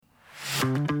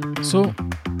So,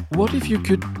 what if you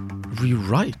could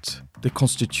rewrite the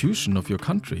constitution of your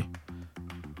country?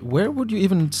 Where would you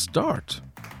even start?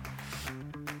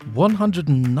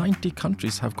 190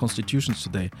 countries have constitutions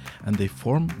today, and they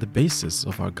form the basis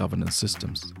of our governance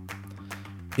systems.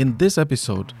 In this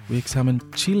episode, we examine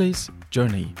Chile's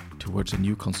journey towards a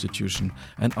new constitution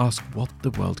and ask what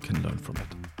the world can learn from it.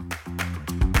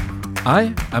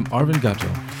 I am Arvin Gatto.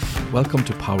 Welcome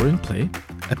to Power in Play,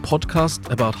 a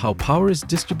podcast about how power is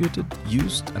distributed,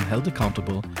 used and held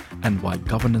accountable, and why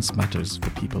governance matters for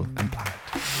people and planet.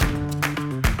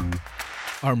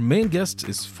 Our main guest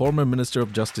is former Minister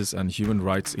of Justice and Human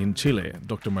Rights in Chile,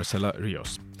 Dr. Marcela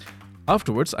Rios.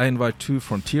 Afterwards, I invite two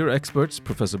frontier experts,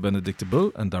 Professor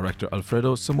Benedicte and Director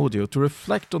Alfredo Zamudio, to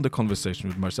reflect on the conversation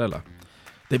with Marcela.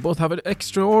 They both have an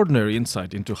extraordinary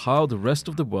insight into how the rest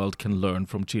of the world can learn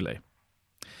from Chile.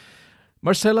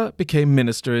 Marcela became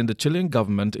minister in the Chilean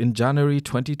government in January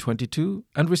 2022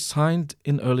 and resigned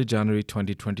in early January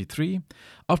 2023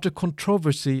 after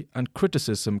controversy and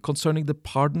criticism concerning the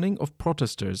pardoning of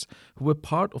protesters who were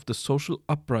part of the social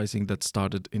uprising that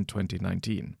started in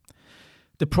 2019.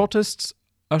 The protests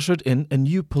ushered in a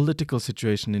new political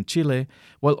situation in Chile,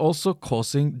 while also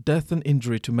causing death and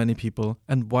injury to many people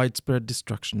and widespread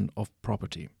destruction of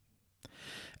property.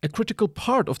 A critical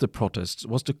part of the protests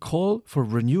was the call for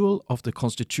renewal of the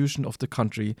constitution of the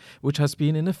country, which has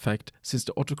been in effect since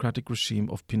the autocratic regime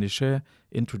of Pinochet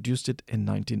introduced it in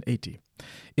 1980.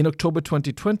 In October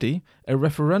 2020, a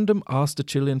referendum asked the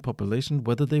Chilean population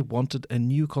whether they wanted a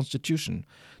new constitution,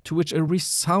 to which a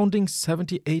resounding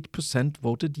 78%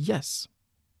 voted yes.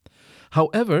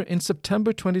 However, in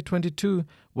September 2022,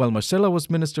 while Marcela was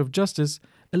Minister of Justice,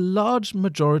 a large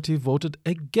majority voted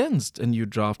against a new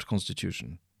draft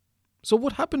constitution. So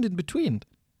what happened in between?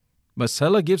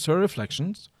 Marcela gives her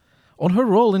reflections on her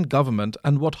role in government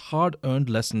and what hard-earned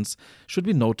lessons should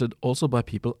be noted also by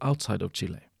people outside of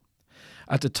Chile.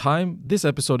 At the time this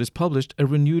episode is published, a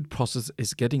renewed process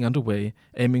is getting underway,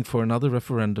 aiming for another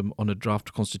referendum on a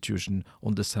draft constitution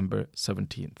on December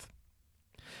 17th.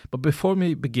 But before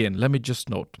we begin, let me just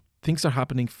note, things are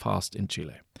happening fast in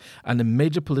Chile, and a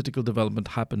major political development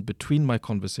happened between my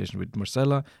conversation with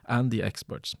Marcela and the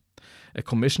experts. A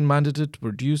commission mandated to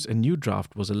produce a new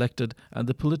draft was elected, and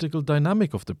the political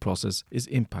dynamic of the process is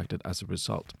impacted as a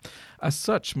result. As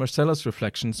such, Marcela's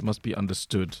reflections must be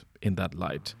understood in that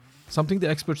light, something the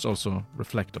experts also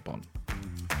reflect upon.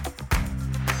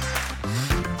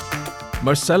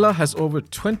 Marcela has over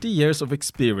 20 years of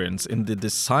experience in the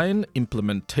design,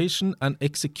 implementation and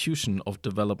execution of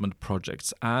development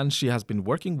projects, and she has been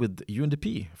working with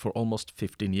UNDP for almost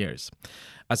 15 years.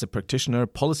 As a practitioner,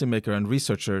 policymaker and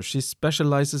researcher, she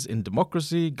specializes in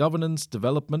democracy, governance,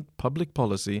 development, public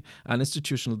policy and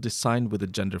institutional design with a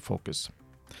gender focus.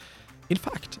 In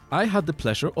fact, I had the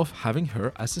pleasure of having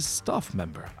her as a staff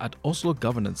member at Oslo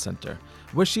Governance Center,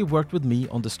 where she worked with me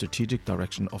on the strategic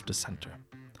direction of the center.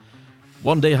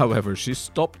 One day, however, she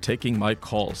stopped taking my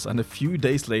calls, and a few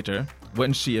days later,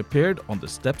 when she appeared on the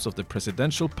steps of the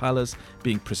presidential palace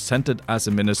being presented as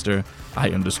a minister,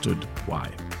 I understood why.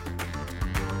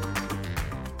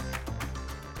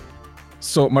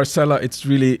 So, Marcela, it's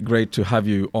really great to have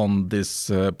you on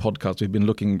this podcast. We've been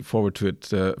looking forward to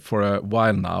it for a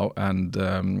while now,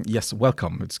 and yes,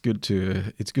 welcome. It's good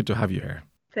to have you here.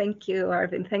 Thank you,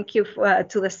 Arvin. Thank you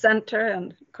to the center,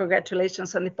 and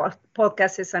congratulations on the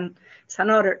podcast. It's an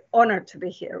honor to be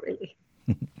here, really.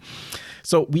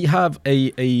 So we have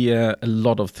a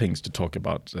lot of things to talk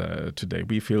about today.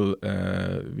 We feel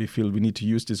we need to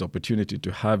use this opportunity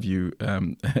to have you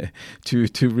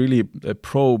to really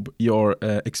probe your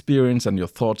experience and your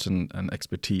thoughts and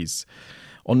expertise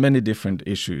on many different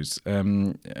issues.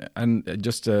 And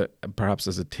just perhaps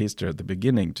as a taster at the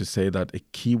beginning, to say that a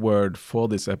key word for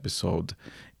this episode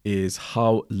is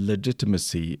how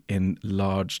legitimacy in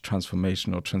large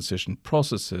transformation or transition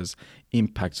processes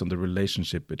impacts on the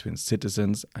relationship between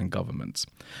citizens and governments.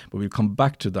 But we'll come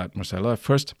back to that, Marcela.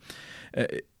 First,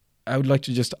 I would like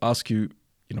to just ask you,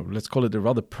 let's call it a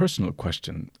rather personal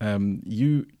question.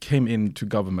 You came into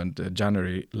government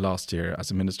January last year as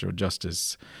a Minister of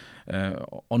Justice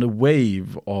on a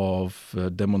wave of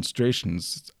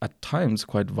demonstrations, at times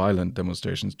quite violent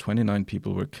demonstrations. 29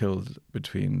 people were killed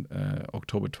between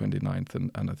October 29th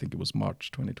and I think it was March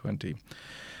 2020.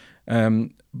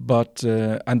 And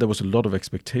there was a lot of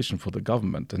expectation for the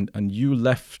government, and you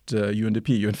left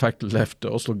UNDP. You in fact left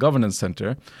the Oslo Governance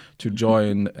Center to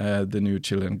join the new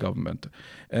Chilean government.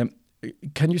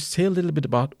 Can you say a little bit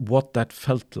about what that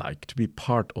felt like to be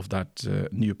part of that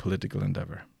new political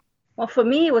endeavor? Well, for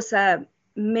me, it was a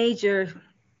major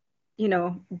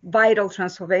vital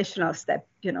transformational step.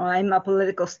 I'm a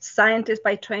political scientist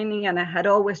by training, and I had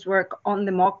always worked on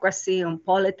democracy, on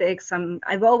politics, and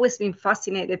I've always been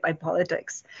fascinated by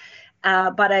politics.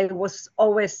 But I was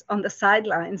always on the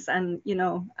sidelines and,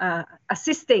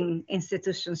 assisting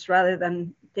institutions rather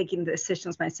than taking the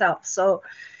decisions myself. So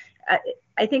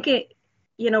I think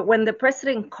when the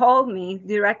president called me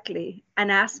directly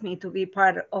and asked me to be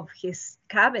part of his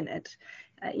cabinet,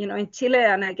 in Chile,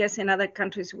 and I guess in other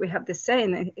countries we have the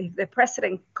same. If the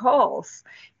president calls,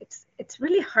 it's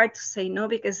really hard to say no,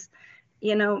 because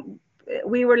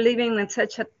we were living in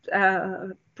such a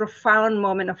profound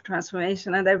moment of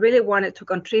transformation, and I really wanted to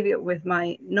contribute with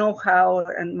my know-how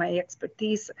and my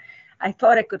expertise. I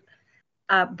thought I could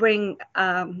bring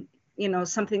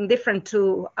something different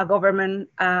to a government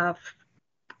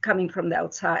coming from the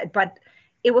outside. But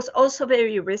it was also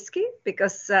very risky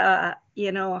because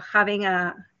having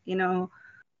a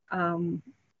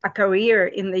career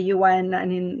in the UN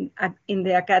and in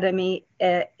the academy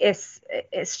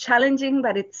is challenging,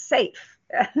 but it's safe.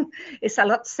 It's a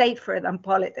lot safer than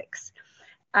politics.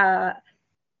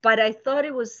 But I thought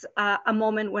it was a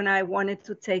moment when I wanted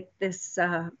to take this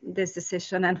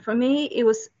decision, and for me it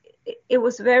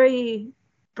was very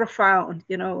profound.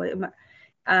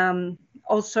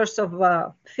 All sorts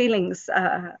of feelings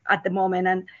at the moment,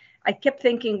 and I kept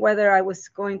thinking whether I was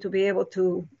going to be able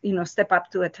to, step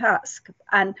up to a task.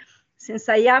 And since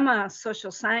I am a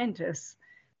social scientist,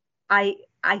 I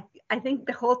think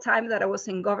the whole time that I was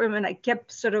in government, I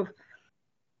kept sort of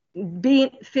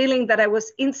feeling that I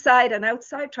was inside and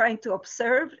outside, trying to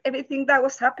observe everything that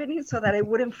was happening so that I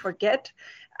wouldn't forget,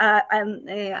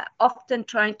 and often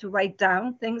trying to write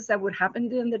down things that would happen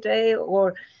during the day,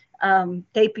 or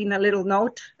taping a little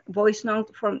voice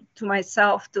note to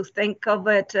myself to think of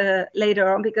it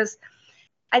later on, because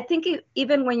I think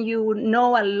even when you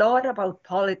know a lot about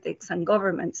politics and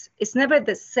governments, it's never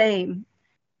the same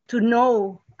to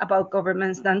know about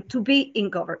governments than to be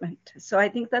in government. So I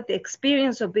think that the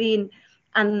experience of being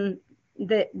and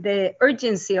the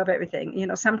urgency of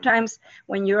everything, sometimes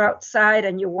when you're outside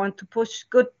and you want to push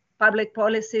good public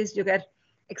policies, you get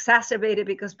exacerbated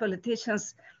because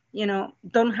politicians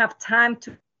don't have time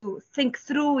to think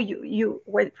through. You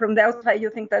from the outside, you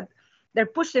think that they're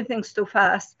pushing things too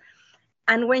fast.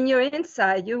 And when you're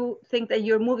inside, you think that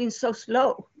you're moving so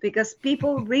slow, because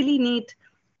people really need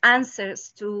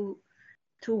answers to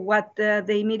what the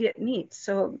immediate needs.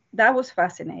 So that was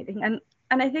fascinating. And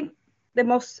I think the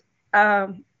most,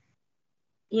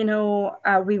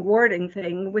 rewarding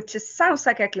thing, which sounds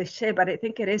like a cliche, but I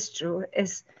think it is true,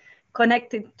 is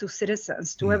connected to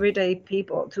citizens, to everyday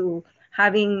people, to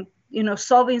having,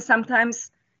 solving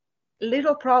sometimes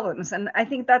little problems. And I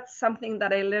think that's something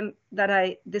that I learned, that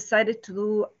I decided to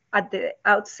do at the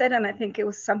outset. And I think it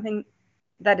was something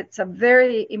that it's a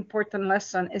very important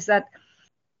lesson, is that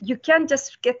you can't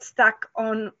just get stuck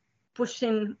on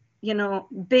pushing,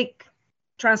 big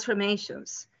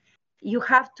transformations. You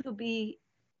have to be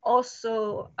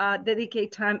also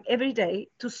dedicate time every day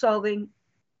to solving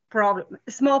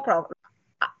small problems.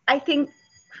 I think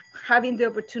having the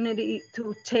opportunity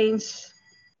to change,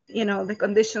 the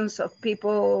conditions of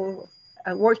people,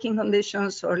 working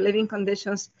conditions or living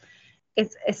conditions,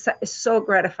 it's so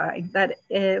gratifying that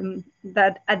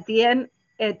at the end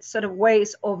it sort of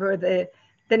weighs over the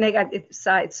negative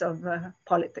sides of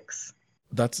politics.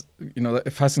 That's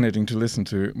fascinating to listen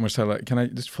to, Marcela. Can I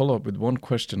just follow up with one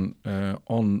question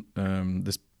on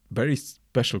this very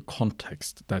special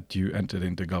context that you entered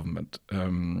into government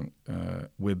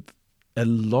with a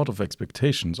lot of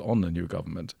expectations on the new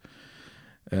government,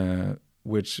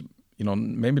 which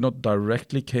maybe not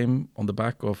directly came on the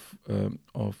back of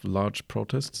large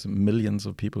protests, millions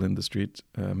of people in the street,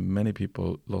 many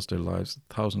people lost their lives,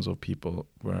 thousands of people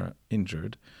were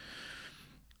injured,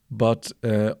 but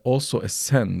also a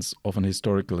sense of an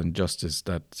historical injustice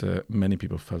that many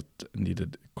people felt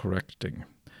needed correcting.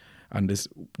 And this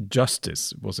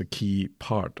justice was a key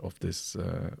part of this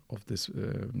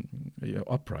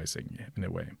uprising, in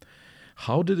a way.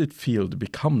 How did it feel to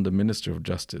become the Minister of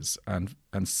Justice and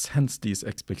sense these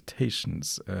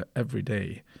expectations every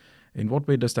day? In what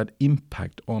way does that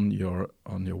impact on your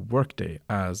workday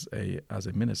as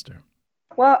a minister?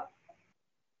 Well,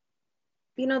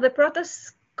 the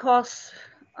protests caused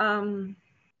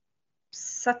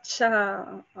such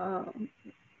a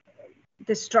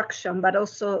destruction, but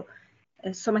also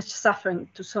so much suffering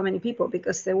to so many people,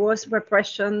 because there was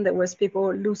repression, there was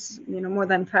people more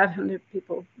than 500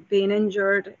 people being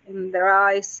injured in their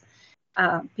eyes,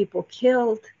 people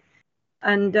killed,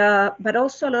 and but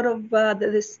also a lot of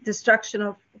this destruction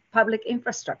of public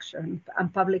infrastructure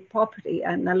and public property,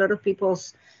 and a lot of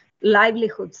people's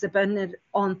livelihoods depended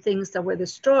on things that were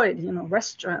destroyed,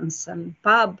 restaurants and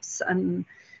pubs and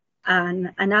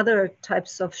other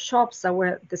types of shops that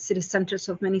were the city centers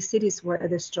of many cities were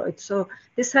destroyed. So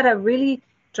this had a really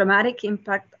dramatic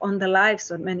impact on the lives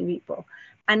of many people.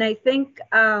 And I think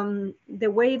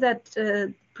the way that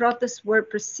protests were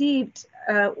perceived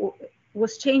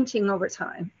was changing over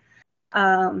time.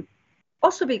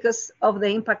 Also because of the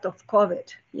impact of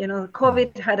COVID.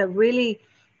 COVID had a really,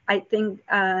 I think,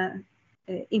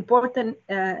 important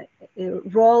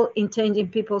role in changing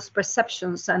people's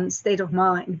perceptions and state of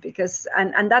mind, because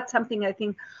and that's something I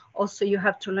think also you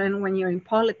have to learn when you're in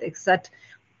politics, that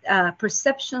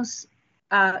perceptions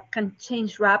can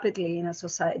change rapidly in a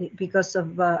society because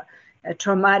of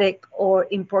traumatic or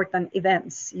important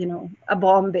events. A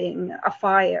bombing, a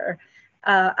fire,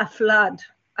 a flood,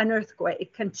 an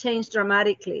earthquake can change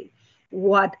dramatically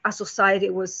what a society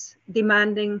was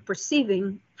demanding,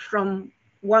 perceiving from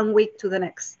one week to the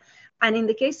next. And in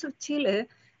the case of Chile,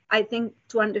 I think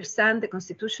to understand the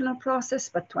constitutional process,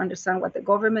 but to understand what the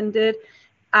government did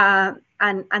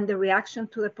and the reaction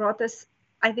to the protests,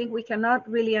 I think we cannot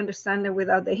really understand it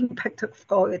without the impact of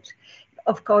COVID,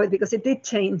 because it did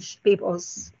change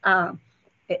people's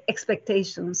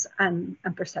expectations and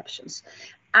perceptions.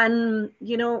 And,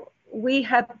 we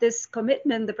had this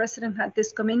commitment, the president had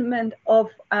this commitment of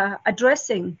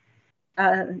addressing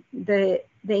the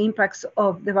impacts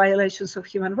of the violations of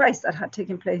human rights that had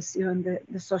taken place during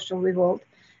the social revolt.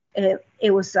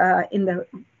 It was in the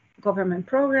government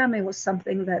program. It was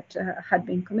something that had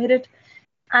been committed.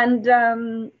 And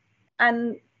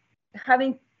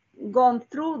having gone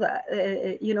through that,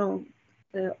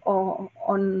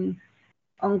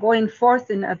 on going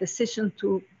forth in a decision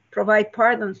to provide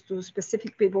pardons to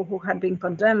specific people who had been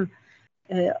condemned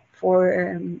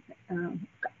for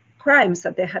crimes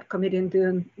that they had committed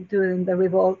during the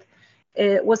revolt,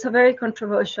 was a very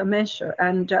controversial measure,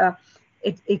 and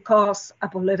it caused a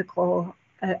political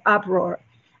uproar.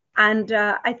 And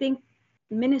I think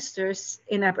ministers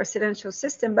in a presidential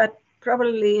system, but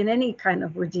probably in any kind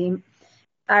of regime,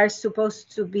 are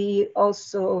supposed to be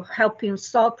also helping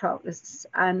solve problems.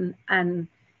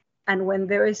 And when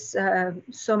there is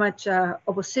so much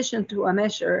opposition to a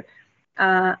measure,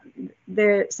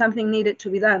 there something needed to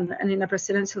be done. And in a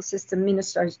presidential system,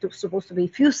 ministers are supposed to be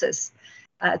fuses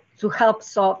to help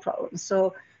solve problems.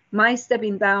 So my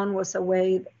stepping down was a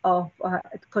way of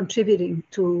contributing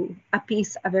to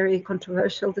appease a very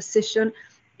controversial decision,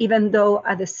 even though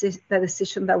the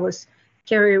decision that was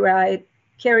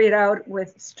carried out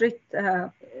with strict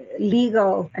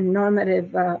legal and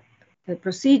normative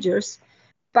procedures,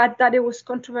 but that it was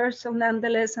controversial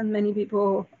nonetheless, and many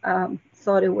people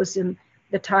thought it was in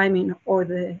the timing or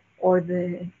the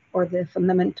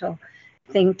fundamental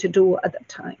thing to do at that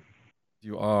time.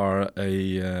 You are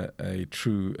a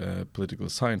true political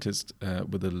scientist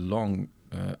with a long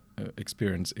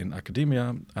experience in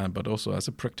academia, but also as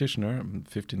a practitioner,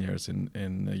 15 years in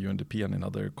UNDP and in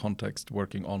other contexts,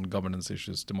 working on governance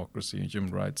issues, democracy, and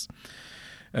human rights.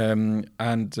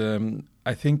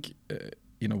 I think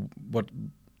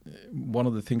one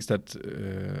of the things that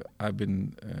I've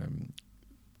been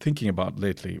thinking about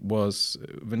lately was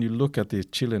when you look at the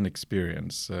Chilean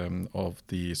experience of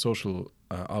the social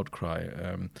outcry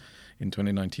in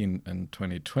 2019 and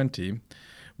 2020,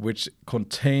 which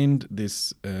contained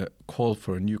this call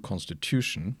for a new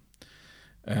constitution,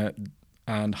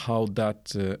 and how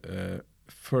that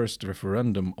first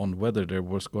referendum on whether there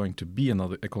was going to be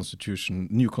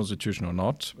new constitution or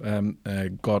not,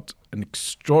 got an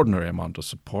extraordinary amount of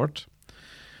support.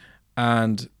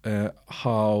 And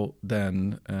how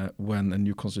then, when a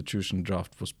new constitution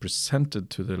draft was presented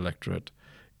to the electorate,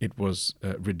 it was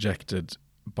rejected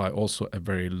by also a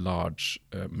very large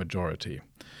majority.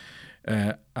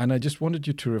 And I just wanted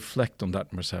you to reflect on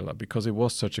that, Marcela, because it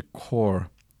was such a core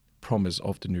promise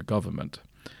of the new government,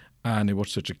 and it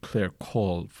was such a clear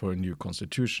call for a new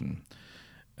constitution.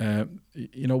 Of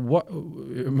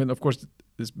course,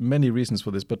 there's many reasons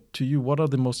for this, but to you, what are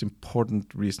the most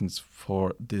important reasons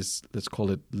for this, let's call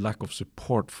it, lack of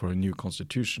support for a new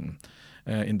constitution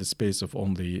in the space of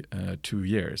only 2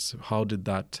 years? How did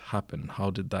that happen? How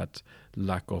did that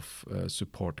lack of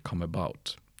support come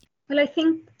about? Well, I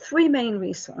think three main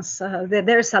reasons.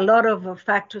 There's a lot of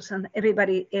factors, and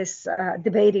everybody is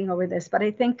debating over this. But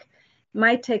I think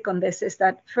my take on this is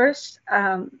that first,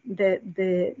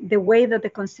 the way that the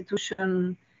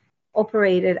Constitution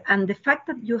operated, and the fact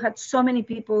that you had so many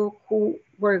people who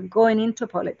were going into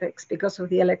politics because of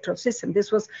the electoral system.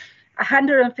 This was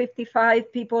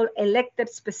 155 people elected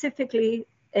specifically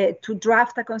to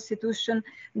draft a constitution.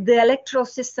 The electoral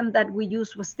system that we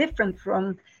used was different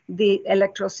from the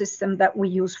electoral system that we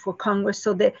use for Congress.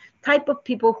 So the type of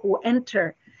people who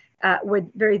enter were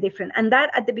very different. And that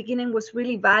at the beginning was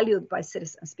really valued by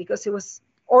citizens because it was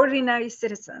ordinary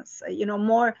citizens,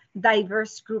 more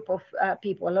diverse group of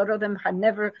people. A lot of them had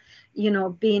never,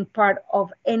 been part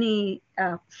of any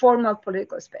formal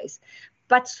political space.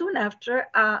 But soon after,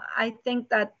 I think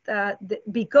that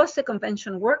because the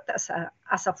convention worked as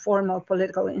a formal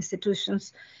political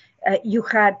institutions, you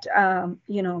had, a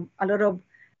lot of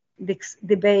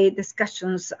debate,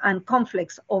 discussions, and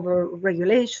conflicts over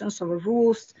regulations, over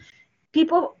rules.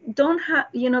 People don't have,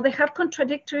 they have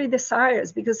contradictory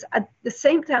desires because at the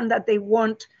same time that they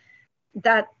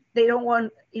don't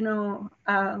want,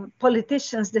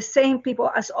 politicians, the same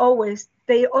people as always,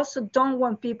 they also don't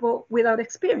want people without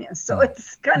experience. So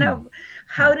it's kind of,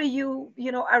 how do you,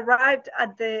 arrive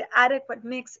at the adequate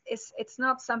mix? It's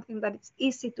not something that it's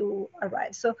easy to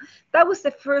arrive. So that was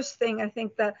the first thing. I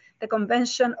think that the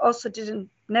convention also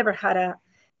never had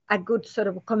a good sort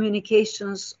of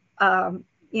communications,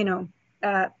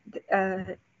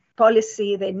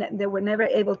 policy. They were never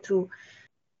able to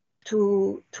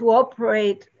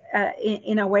operate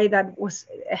in a way that was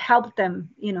help them,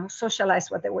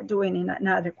 socialize what they were doing in an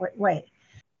adequate way.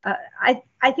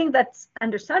 I think that's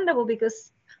understandable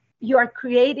because you are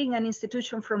creating an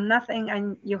institution from nothing,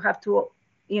 and you have to,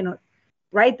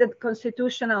 write the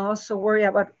constitution and also worry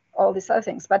about all these other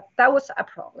things. But that was a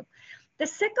problem. The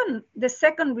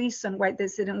second reason why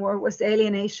this didn't work was the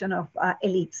alienation of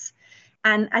elites.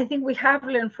 And I think we have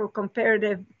learned for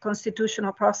comparative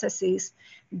constitutional processes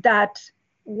that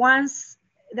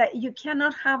that you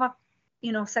cannot have a,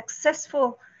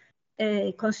 successful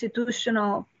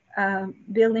constitutional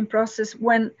building process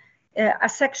when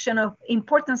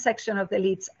important section of the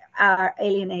elites are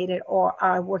alienated or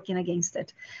are working against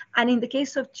it. And in the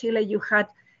case of Chile, you had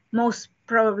most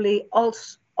probably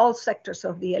all sectors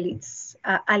of the elites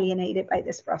alienated by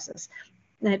this process.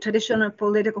 Traditional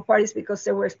political parties, because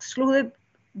they were excluded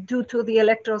due to the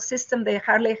electoral system, they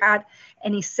hardly had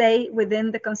any say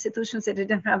within the constitutions. They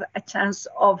didn't have a chance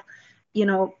of,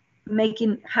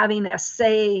 having a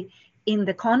say in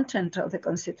the content of the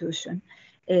constitution.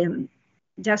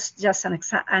 Just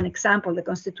an example, the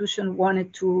constitution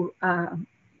wanted to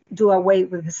do away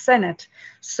with the Senate.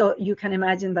 So you can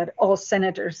imagine that all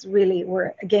senators really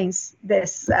were against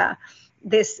this.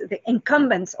 The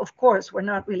incumbents, of course, were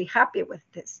not really happy with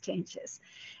these changes.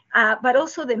 But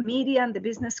also the media and the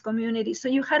business community. So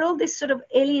you had all these sort of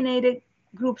alienated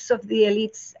groups of the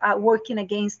elites working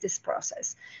against this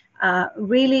process,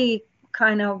 really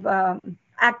kind of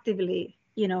actively,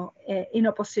 in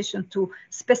opposition to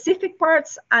specific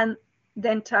parts and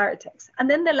the entire text. And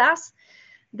then the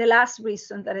last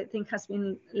reason that I think has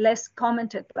been less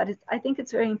commented, but I think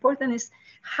it's very important, is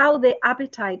how the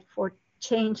appetite for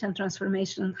change and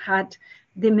transformation had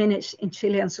diminished in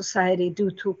Chilean society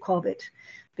due to COVID.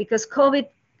 Because COVID,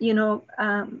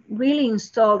 really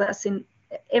installed, as in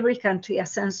every country, a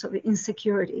sense of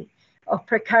insecurity, of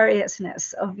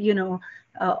precariousness, of,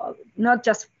 not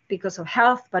just because of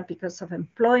health, but because of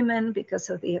employment, because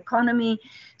of the economy.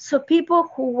 So people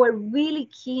who were really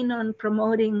keen on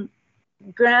promoting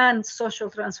grand social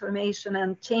transformation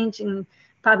and changing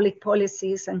public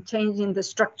policies and changing the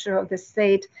structure of the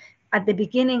state at the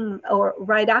beginning or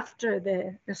right after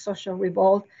the social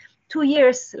revolt, 2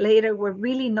 years later were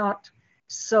really not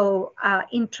so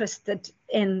interested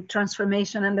in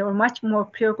transformation, and they were much more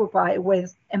preoccupied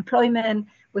with employment,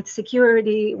 with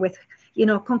security, with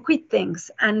concrete things.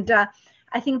 And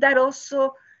I think that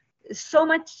also so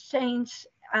much change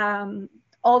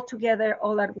all together,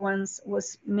 all at once,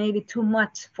 was maybe too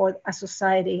much for a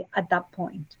society at that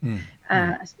point.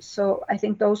 So I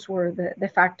think those were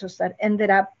the factors that ended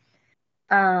up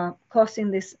causing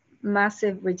this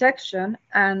massive rejection,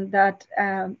 and that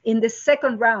in the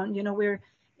second round, we're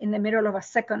in the middle of a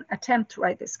second attempt to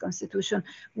write this constitution,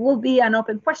 will be an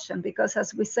open question, because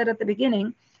as we said at the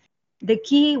beginning, the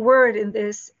key word in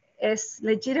this is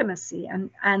legitimacy,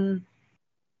 and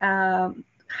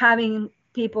having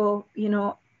people,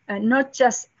 not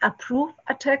just approve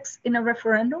a text in a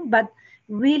referendum, but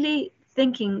really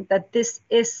thinking that this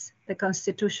is the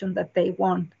constitution that they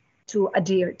want to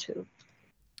adhere to.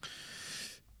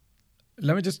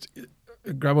 Let me just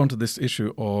grab onto this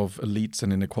issue of elites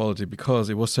and inequality, because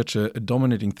it was such a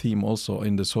dominating theme also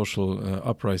in the social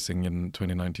uprising in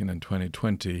 2019 and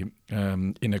 2020,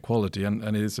 inequality. And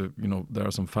it is, there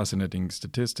are some fascinating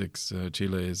statistics.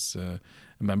 Chile is a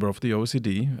member of the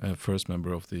OECD, first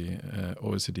member of the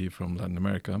OECD from Latin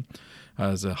America,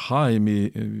 has a high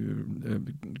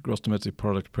gross domestic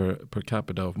product per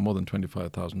capita of more than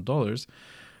 $25,000.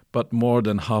 but more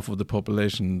than half of the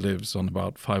population lives on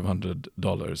about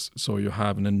 $500. So you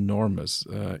have an enormous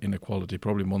inequality,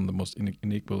 probably one of the most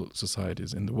unequal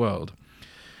societies in the world.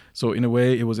 So in a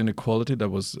way, it was inequality that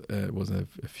was a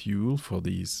fuel for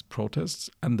these protests.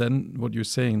 And then what you're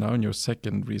saying now in your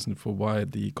second reason for why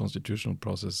the constitutional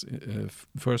process,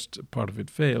 first part of it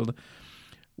failed,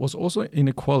 was also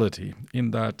inequality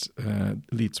in that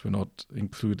elites were not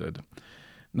included.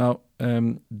 Now,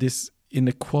 this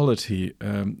inequality,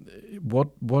 in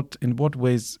what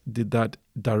ways did that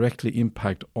directly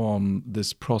impact on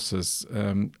this process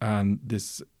and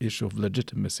this issue of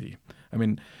legitimacy? I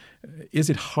mean, is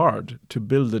it hard to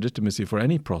build legitimacy for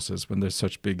any process when there's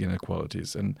such big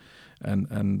inequalities? And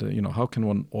how can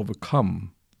one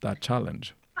overcome that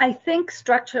challenge? I think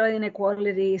structural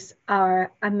inequalities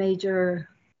are a major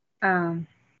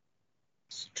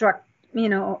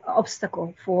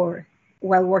obstacle for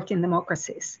well-working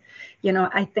democracies.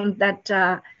 I think that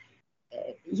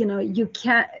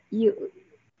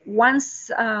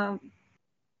once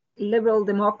liberal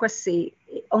democracy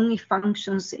only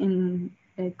functions in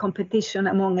competition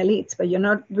among elites, but you're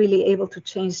not really able to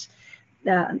change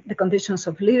the conditions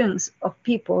of living of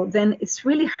people, then it's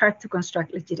really hard to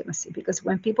construct legitimacy, because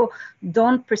when people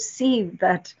don't perceive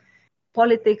that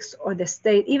politics or the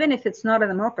state, even if it's not a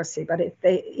democracy, but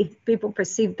if people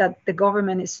perceive that the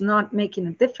government is not making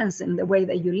a difference in the way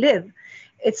that you live,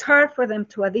 it's hard for them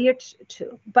to adhere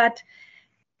to. But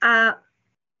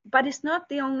it's not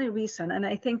the only reason, and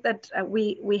I think that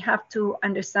we have to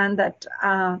understand that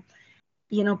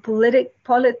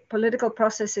political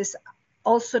processes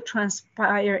also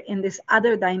transpire in this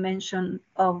other dimension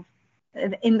of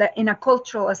in a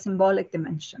cultural or symbolic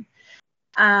dimension.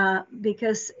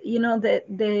 Because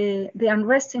the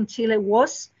unrest in Chile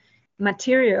was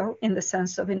material in the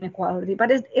sense of inequality, but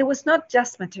it was not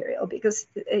just material, because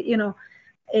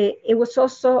it was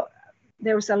also,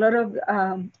 there was a lot of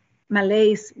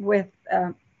malaise with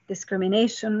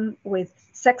discrimination, with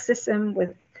sexism,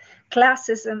 with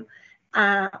classism,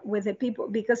 with the people,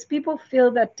 because people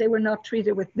feel that they were not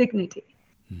treated with dignity.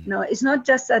 It's not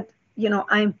just that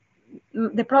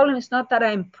the problem is not that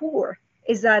I'm poor,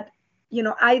 is that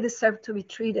I deserve to be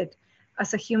treated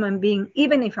as a human being,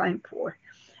 even if I'm poor.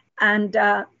 And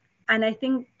I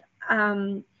think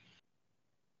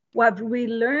what we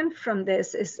learned from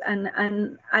this is,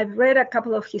 and I've read a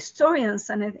couple of historians,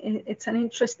 and it's an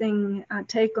interesting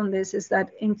take on this, is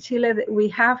that in Chile we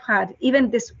have had, even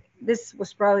this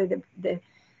was probably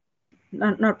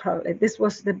this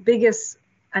was the biggest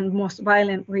and most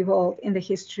violent revolt in the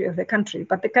history of the country.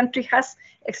 But the country has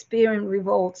experienced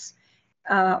revolts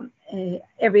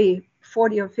every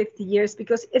 40 or 50 years,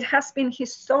 because it has been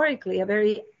historically a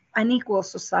very unequal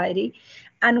society,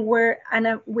 and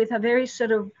with a very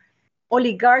sort of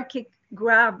oligarchic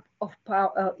grab of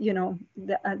power,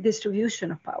 the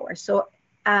distribution of power. So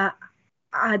at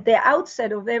the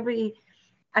outset of every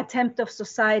attempt of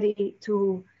society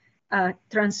to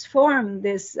transform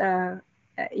this, the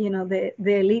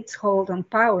elites' hold on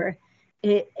power,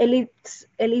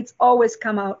 elites always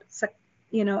come out,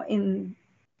 in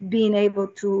being able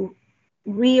to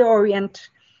reorient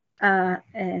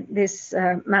this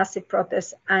massive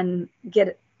protest and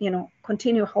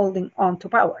continue holding on to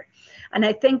power. And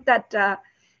I think that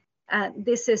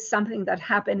this is something that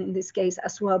happened in this case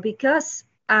as well, because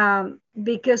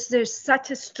there's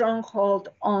such a stronghold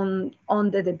on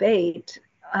the debate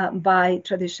by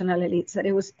traditional elites that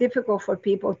it was difficult for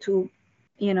people to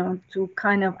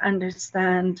kind of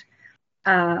understand,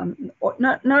 or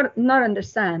not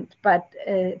understand, but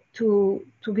to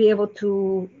be able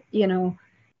to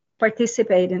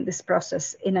participate in this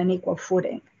process in an equal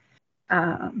footing.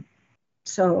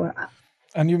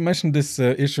 And you mentioned this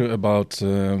issue about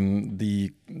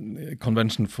the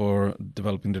convention for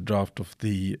developing the draft of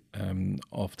the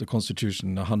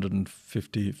constitution.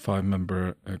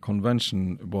 155-member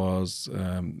convention was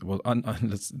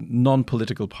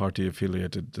non-political party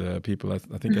affiliated people. I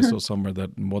think I saw somewhere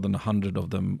that more than 100 of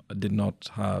them did not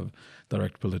have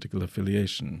direct political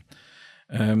affiliation.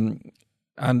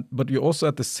 But you also,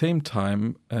 at the same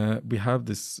time, we have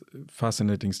this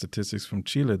fascinating statistics from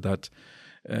Chile that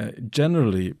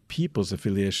generally people's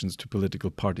affiliations to political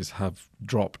parties have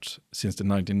dropped since the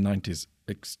 1990s,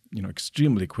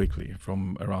 extremely quickly,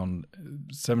 from around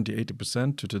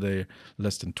 70-80% to today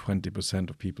less than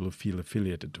 20% of people who feel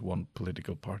affiliated to one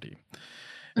political party.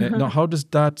 Now, how does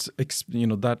that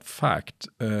that fact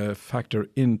factor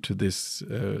into this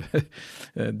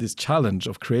this challenge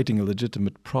of creating a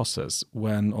legitimate process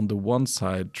when, on the one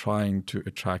side, trying to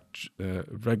attract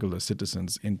regular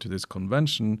citizens into this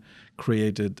convention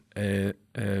created a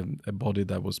body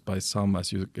that was by some,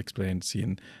 as you explained,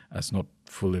 seen as not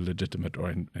fully legitimate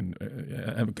or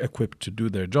equipped to do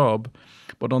their job,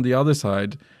 but on the other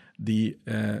side, the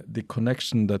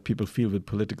connection that people feel with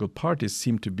political parties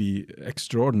seem to be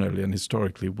extraordinarily and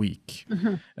historically weak.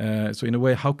 So in a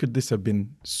way, how could this have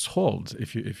been solved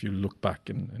if you look back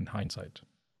in hindsight?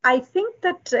 I think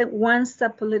that once the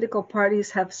political parties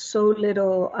have so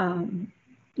little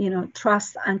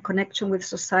trust and connection with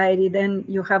society, then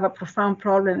you have a profound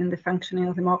problem in the functioning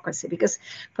of democracy, because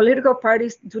political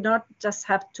parties do not just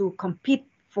have to compete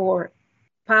for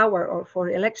power or for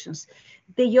elections.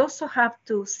 They also have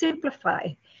to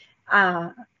simplify,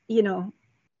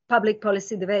 public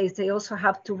policy debates. They also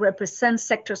have to represent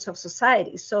sectors of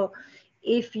society. So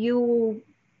if you,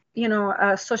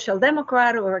 a social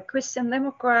democrat or a Christian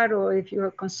Democrat, or if you're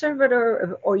a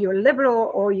conservative or you're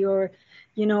liberal or you're,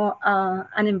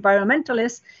 an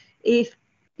environmentalist, if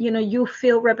you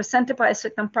feel represented by a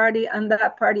certain party and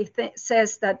that party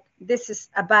says that this is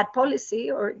a bad policy,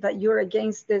 or that you're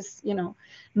against this,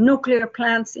 nuclear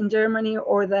plants in Germany,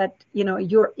 or that,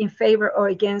 you're in favor or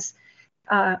against,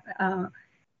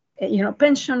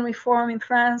 pension reform in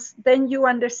France, then you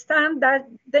understand that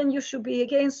then you should be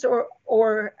against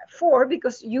or for,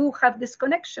 because you have this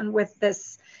connection with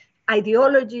this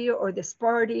ideology or this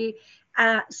party.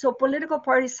 So political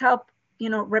parties help,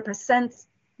 represent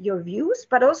your views,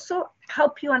 but also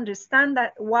help you understand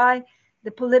that why the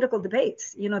political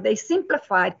debates, they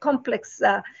simplified complex,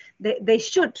 they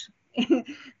should,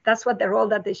 that's what the role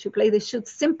that they should play. They should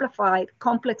simplify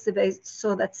complex debates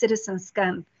so that citizens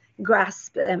can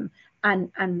grasp them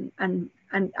and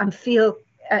feel,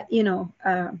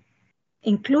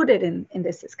 included in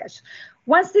this discussion.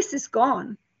 Once this is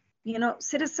gone,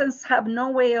 citizens have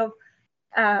no way of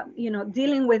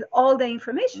dealing with all the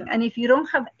information. And if you don't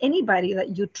have anybody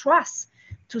that you trust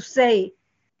to say,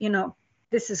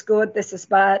 this is good, this is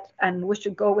bad, and we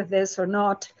should go with this or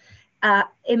not,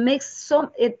 it makes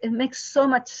so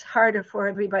much harder for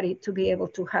everybody to be able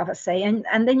to have a say.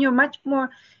 And then you're much more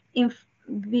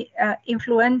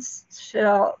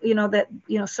influential,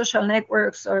 social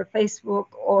networks or Facebook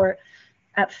or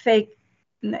fake,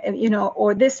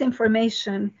 or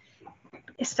disinformation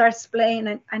starts playing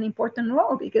an important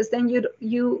role, because then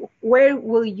where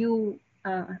will you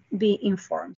be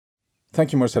informed?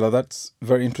 Thank you, Marcela. That's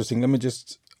very interesting. Let me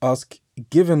just ask,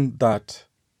 given that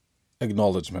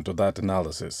acknowledgement or that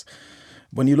analysis,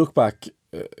 when you look back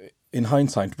in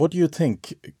hindsight, what do you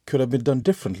think could have been done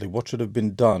differently? What should have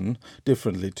been done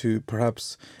differently to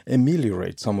perhaps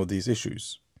ameliorate some of these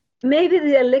issues? Maybe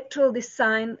the electoral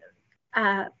design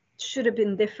should have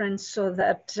been different, so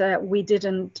that we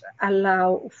didn't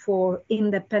allow for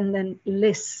independent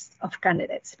lists of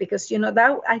candidates, because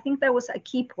that, I think that was a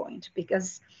key point,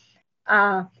 because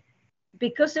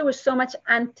there was so much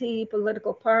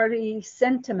anti-political party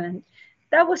sentiment.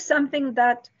 That was something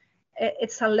that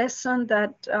it's a lesson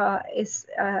that is,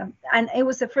 and it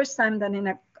was the first time that in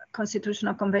a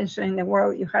constitutional convention in the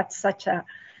world you had such a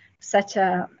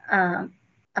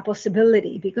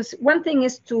possibility, because one thing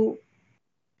is to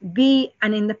be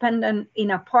an independent in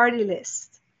a party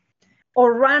list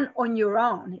or run on your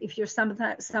own if you're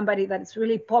somebody that's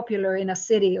really popular in a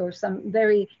city or some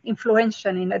very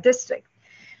influential in a district,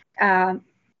 and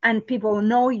people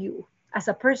know you as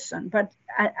a person. But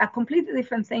a completely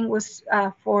different thing was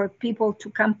for people to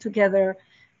come together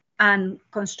and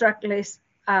construct lists,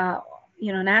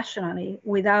 nationally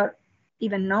without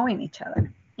even knowing each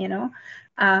other.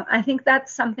 I think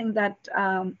that's something that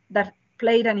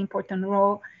played an important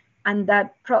role, and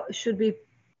that should be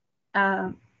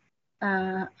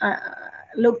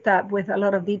looked at with a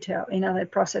lot of detail in other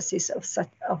processes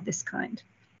of this kind.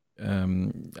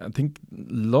 I think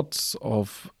lots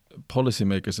of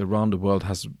policymakers around the world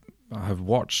have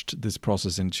watched this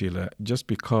process in Chile, just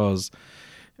because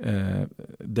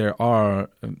there are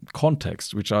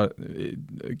contexts which are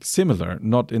similar,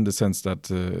 not in the sense that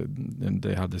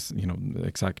they have this,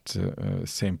 exact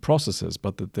same processes,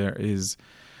 but that there is,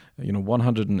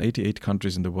 188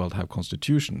 countries in the world have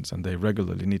constitutions, and they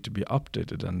regularly need to be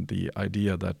updated. And the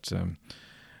idea that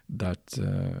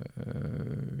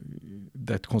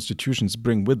that constitutions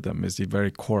bring with them is the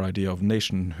very core idea of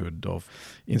nationhood, of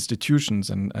institutions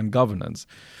and governance.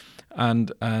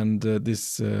 and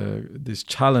this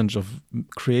challenge of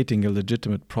creating a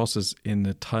legitimate process in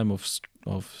a time of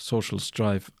social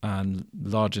strife and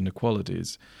large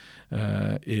inequalities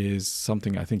is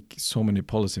something I think so many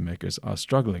policymakers are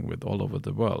struggling with all over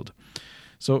the world.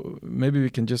 So maybe we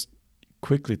can just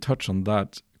quickly touch on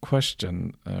that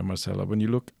question, Marcela. When you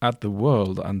look at the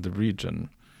world and the region,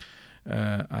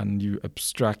 and you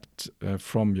abstract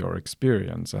from your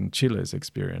experience and Chile's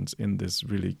experience in this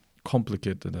really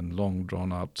complicated and long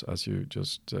drawn out, as you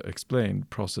just explained,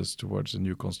 process towards a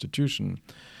new constitution,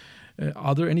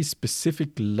 are there any specific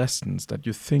lessons that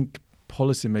you think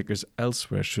policymakers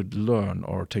elsewhere should learn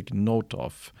or take note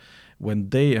of when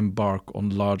they embark on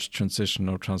large transition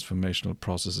or transformational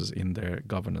processes in their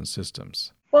governance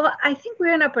systems? Well, I think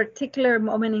we're in a particular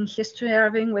moment in history,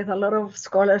 Irving, with a lot of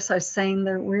scholars are saying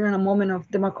that we're in a moment of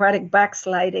democratic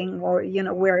backsliding, or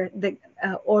where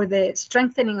the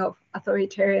strengthening of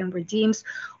authoritarian regimes,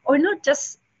 or not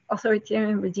just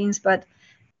authoritarian regimes, but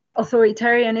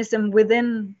authoritarianism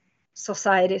within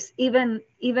societies, even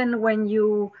when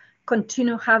you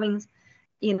continue having,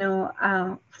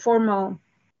 formal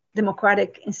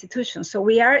democratic institutions. So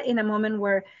we are in a moment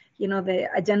where, the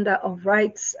agenda of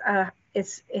rights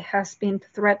it has been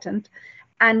threatened,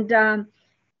 and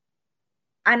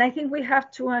I think we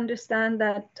have to understand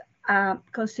that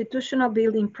constitutional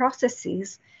building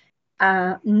processes,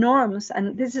 norms,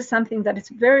 and this is something that is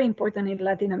very important in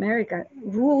Latin America.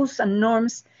 Rules and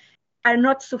norms are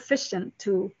not sufficient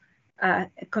to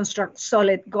construct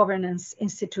solid governance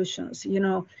institutions.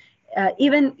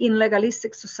 Even in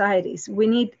legalistic societies, we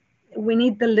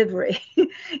need delivery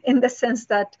in the sense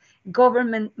that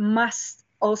government must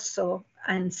also,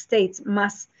 and states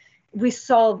must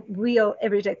resolve real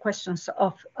everyday questions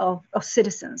of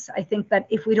citizens. I think that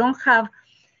if we don't have,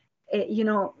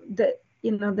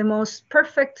 the most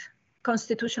perfect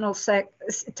constitutional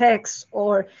text,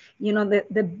 or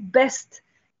the best,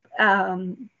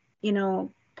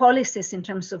 policies in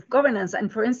terms of governance,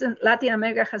 and for instance, Latin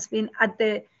America has been at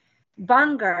the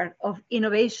vanguard of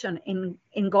innovation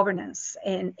in governance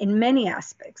and in many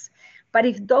aspects. But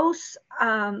if those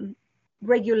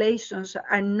regulations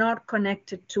are not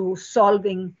connected to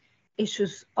solving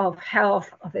issues of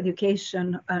health, of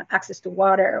education, access to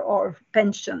water, or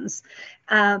pensions,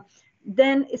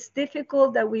 then it's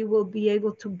difficult that we will be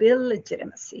able to build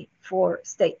legitimacy for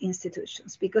state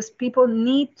institutions, because people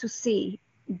need to see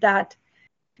that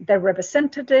their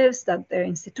representatives, that their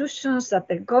institutions, that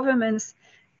their governments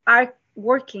are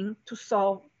working to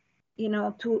solve,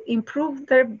 to improve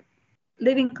their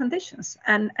living conditions.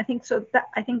 And I think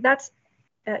that's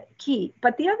key.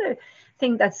 But the other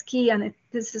thing that's key, and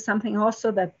this is something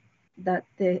also that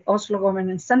the Oslo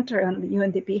Governance Center and the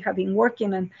UNDP have been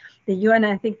working, and the UN,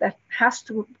 I think that has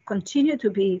to continue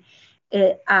to be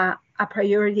a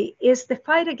priority, is the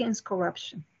fight against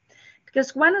corruption.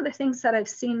 Because one of the things that I've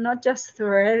seen, not just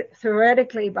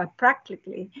theoretically, but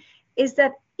practically, is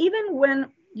that even when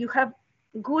you have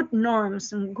good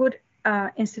norms and good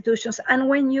institutions, and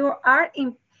when you are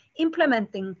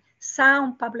implementing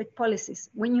sound public policies,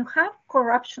 when you have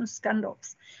corruption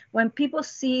scandals, when people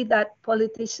see that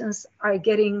politicians are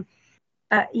getting,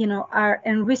 are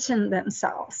enriching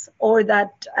themselves, or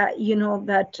that,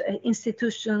 that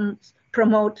institutions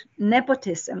promote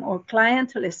nepotism or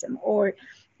clientelism, or,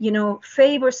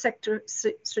 favor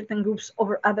certain groups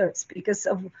over others because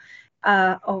of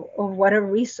whatever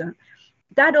reason,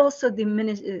 that also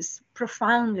diminishes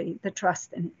profoundly the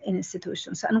trust in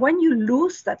institutions. And when you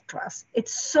lose that trust,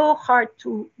 it's so hard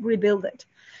to rebuild it.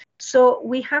 So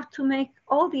we have to make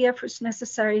all the efforts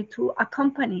necessary to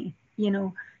accompany,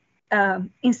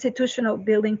 institutional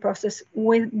building process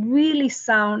with really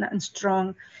sound and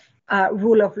strong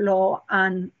rule of law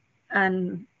and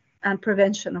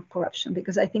prevention of corruption,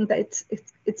 because I think that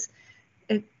it's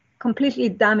completely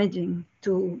damaging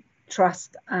to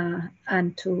trust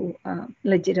and to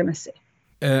legitimacy.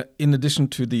 In addition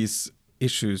to these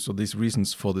issues or these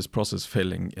reasons for this process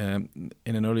failing,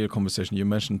 in an earlier conversation you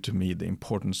mentioned to me the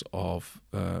importance of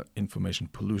information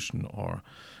pollution or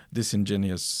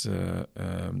disingenuous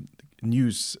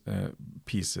news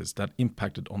pieces that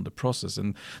impacted on the process.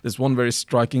 And there's one very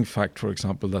striking fact, for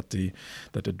example, that the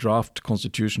draft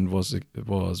constitution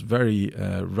was very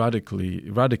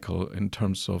radical in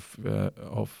terms of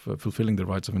fulfilling the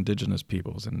rights of indigenous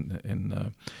peoples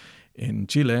in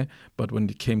Chile, but when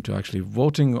it came to actually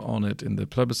voting on it in the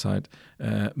plebiscite,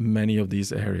 many of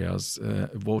these areas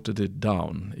voted it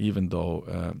down, even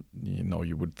though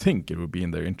you would think it would be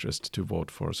in their interest to vote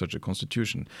for such a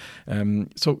constitution.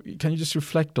 So can you just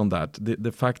reflect on that,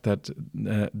 the fact that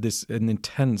an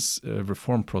intense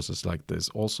reform process like this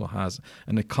also has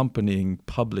an accompanying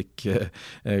public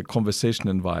conversation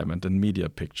environment and media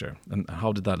picture, and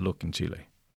how did that look in Chile?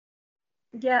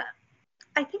 Yeah,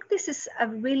 I think this is a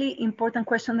really important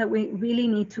question that we really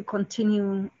need to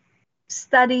continue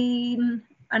studying,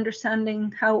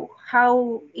 understanding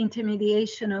how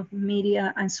intermediation of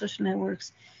media and social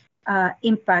networks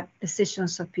impact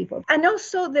decisions of people. And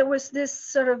also there was this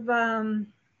sort of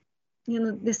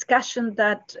discussion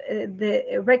that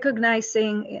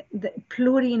recognizing the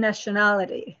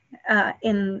plurinationality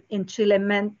in Chile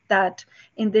meant that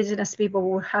indigenous people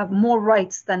would have more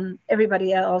rights than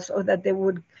everybody else, or that they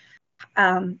would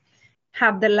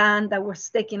have the land that was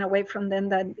taken away from them,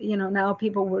 that now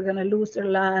people were going to lose their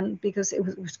land because it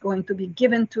was going to be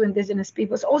given to indigenous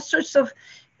peoples. All sorts of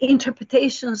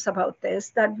interpretations about this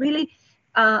that really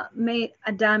made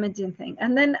a damaging thing.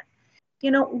 And then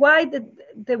why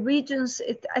the regions,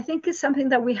 I think is something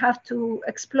that we have to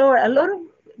explore.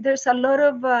 There's a lot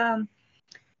of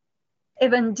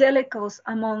evangelicals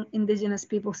among indigenous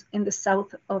peoples in the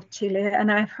south of Chile.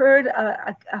 And I've heard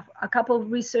a couple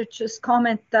of researchers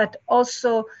comment that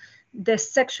also the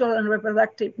sexual and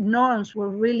reproductive norms were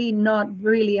really not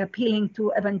really appealing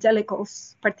to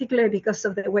evangelicals, particularly because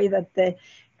of the way that the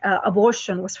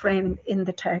abortion was framed in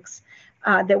the text.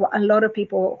 There were a lot of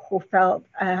people who felt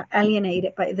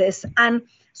alienated by this. And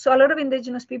so a lot of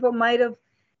indigenous people might have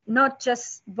not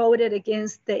just voted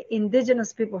against the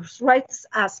indigenous people's rights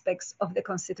aspects of the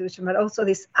Constitution, but also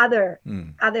these other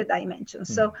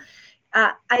dimensions. So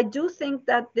I do think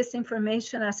that this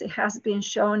information, as it has been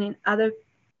shown in other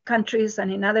countries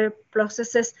and in other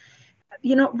processes,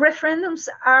 referendums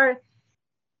are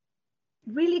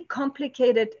really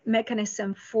complicated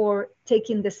mechanism for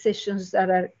taking decisions that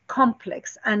are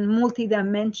complex and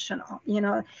multidimensional.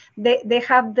 They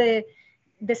have the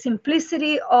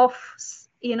simplicity of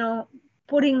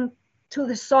putting to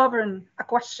the sovereign a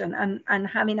question and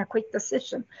having a quick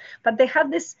decision, but they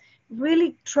have this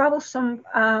really troublesome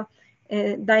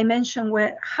dimension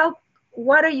where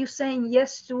what are you saying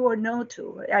yes to or no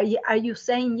to? Are you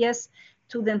saying yes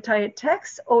to the entire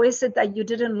text, or is it that you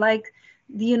didn't like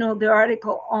the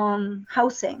article on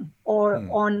housing or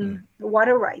on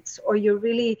water rights, or you're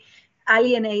really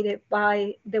alienated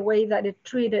by the way that it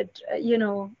treated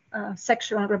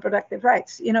sexual and reproductive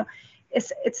rights?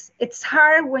 It's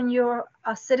hard when you're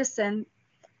a citizen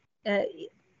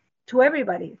to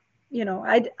everybody.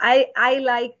 I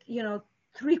like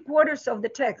 3/4 of the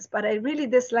text, but I really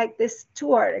dislike these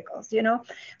 2 articles.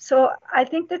 So I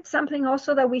think that's something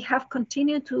also that we have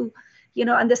continued to,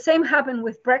 and the same happened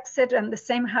with Brexit, and the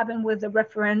same happened with the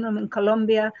referendum in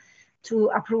Colombia to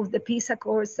approve the peace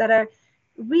accords, that are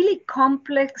really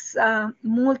complex,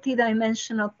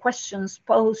 multidimensional questions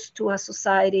posed to a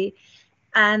society,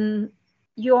 and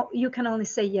you can only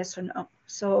say yes or no.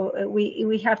 So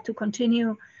we have to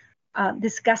continue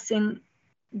discussing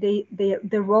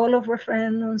the role of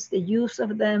referendums, the use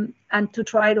of them, and to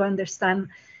try to understand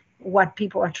what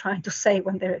people are trying to say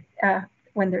when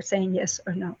they're saying yes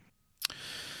or no.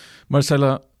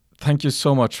 Marcela, thank you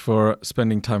so much for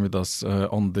spending time with us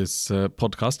on this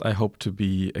podcast. I hope to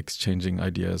be exchanging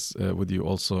ideas with you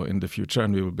also in the future,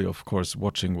 and we will be, of course,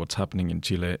 watching what's happening in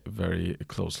Chile very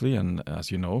closely. And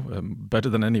as you know, better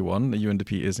than anyone, the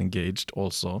UNDP is engaged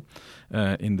also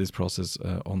in this process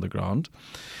on the ground.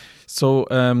 So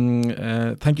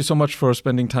thank you so much for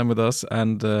spending time with us,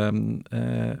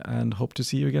 and hope to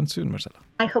see you again soon, Marcela.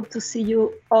 I hope to see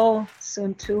you all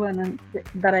soon too, and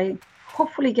that I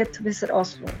hopefully get to visit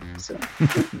Oslo soon.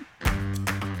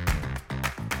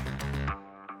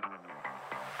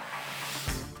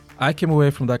 I came away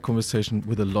from that conversation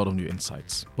with a lot of new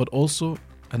insights, but also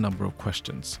a number of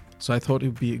questions. So I thought it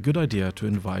would be a good idea to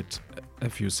invite a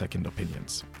few second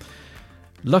opinions.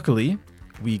 Luckily,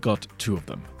 we got 2 of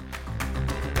them.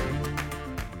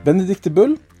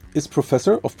 Benedicte is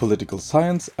professor of political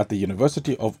science at the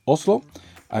University of Oslo,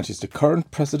 and she's the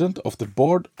current president of the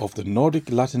board of the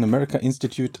Nordic Latin America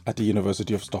Institute at the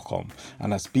University of Stockholm,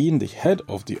 and has been the head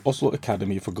of the Oslo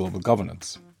Academy for Global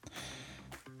Governance.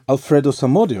 Alfredo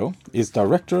Zamudio is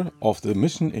director of the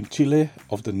mission in Chile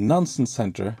of the Nansen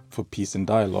Center for Peace and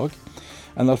Dialogue,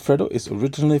 and Alfredo is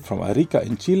originally from Arica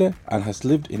in Chile and has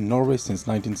lived in Norway since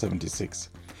 1976.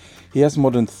 He has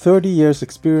more than 30 years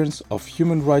experience of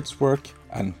human rights work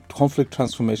and conflict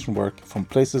transformation work from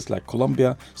places like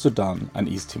Colombia, Sudan and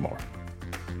East Timor.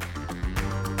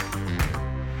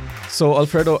 So,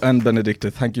 Alfredo and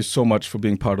Benedicte, thank you so much for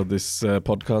being part of this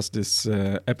podcast, this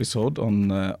episode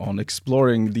on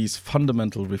exploring these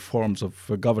fundamental reforms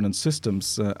of governance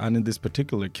systems, and in this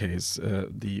particular case,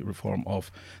 the reform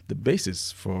of the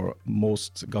basis for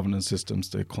most governance systems,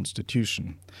 the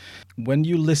Constitution. When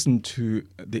you listen to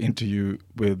the interview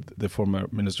with the former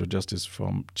Minister of Justice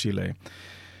from Chile,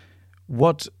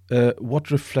 what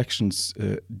reflections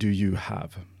do you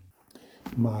have?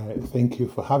 Thank you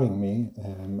for having me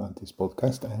at this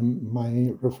podcast.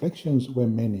 My reflections were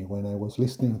many. When I was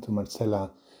listening to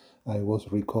Marcela, I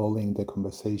was recalling the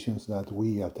conversations that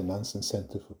we at the Nansen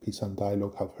Center for Peace and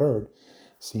Dialogue have heard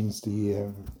since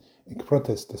the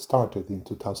protest started in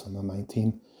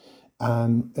 2019,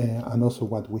 and also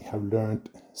what we have learned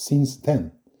since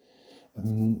then.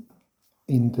 In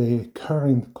the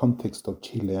current context of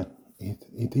Chile,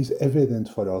 it is evident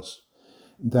for us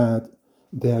that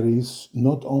there is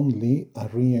not only a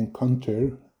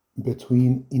re-encounter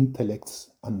between intellects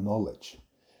and knowledge,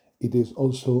 it is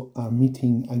also a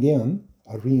meeting again,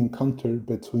 a re-encounter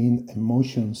between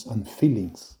emotions and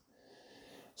feelings.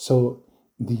 So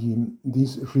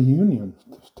this reunion,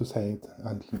 to say it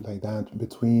like that,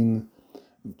 between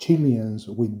Chileans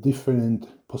with different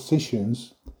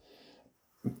positions,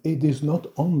 it is not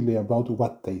only about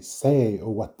what they say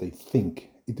or what they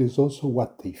think, it is also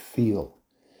what they feel.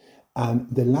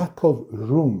 And the lack of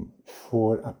room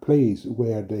for a place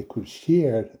where they could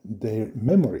share their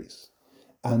memories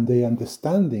and their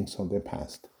understandings of the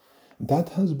past, that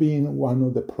has been one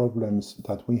of the problems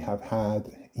that we have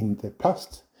had in the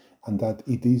past, and that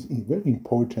it is very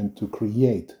important to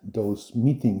create those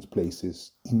meeting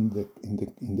places in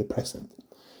the present.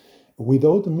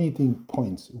 Without meeting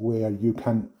points where you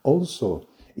can also,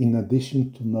 in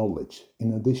addition to knowledge,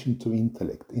 in addition to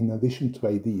intellect, in addition to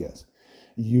ideas,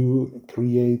 you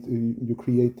create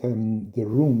the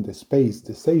room, the space,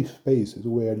 the safe spaces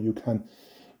where you can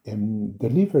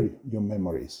deliver your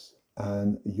memories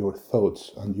and your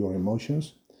thoughts and your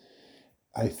emotions.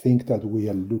 I think that we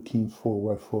are looking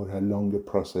forward for a longer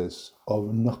process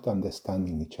of not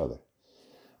understanding each other.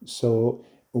 So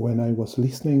when I was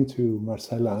listening to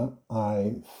Marcela,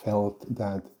 I felt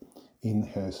that in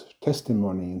her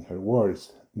testimony, in her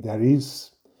words, there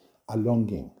is a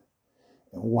longing.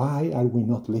 Why are we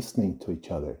not listening to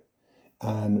each other?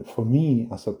 And for me,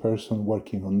 as a person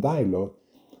working on dialogue,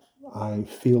 I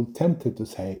feel tempted to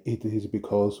say it is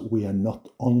because we are not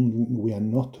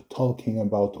talking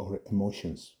about our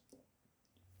emotions.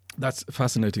 That's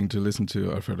fascinating to listen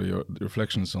to, Alfredo, your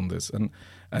reflections on this,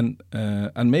 and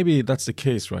maybe that's the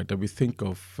case, right? That we think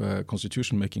of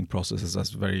constitution-making processes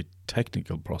as very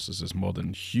technical processes more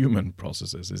than human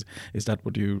processes. Is that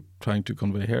what you're trying to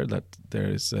convey here? That there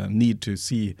is a need to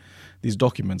see these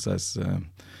documents as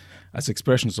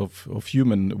expressions of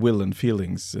human will and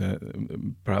feelings,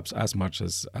 perhaps as much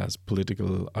as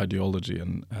political ideology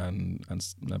and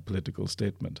a political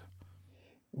statement.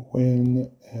 When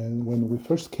we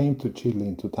first came to Chile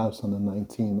in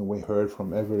 2019, we heard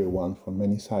from everyone, from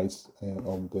many sides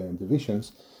of the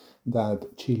divisions,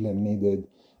 that Chile needed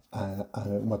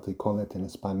what they call it in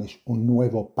Spanish, un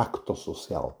nuevo pacto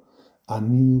social, a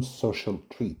new social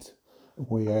treaty,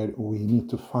 where we need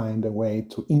to find a way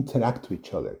to interact with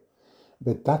each other.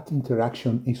 But that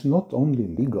interaction is not only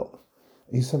legal,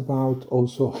 it's about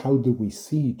also how do we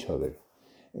see each other.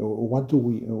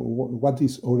 What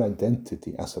is our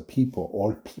identity as a people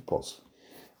or peoples?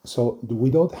 So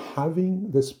without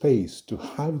having the space to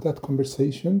have that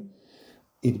conversation,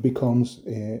 it becomes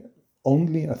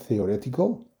only a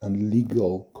theoretical and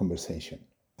legal conversation.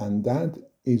 And that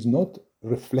is not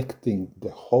reflecting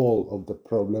the whole of the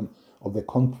problem of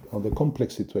the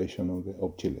complex situation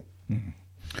of Chile. Mm-hmm.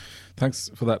 Thanks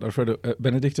for that, Alfredo.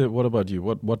 Benedicte, what about you?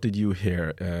 What did you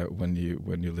hear when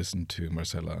you listened to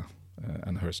Marcela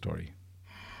and her story?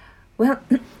 Well,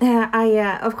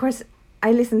 of course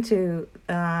I listened to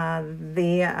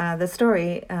the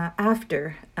story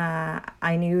after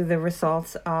I knew the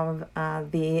results of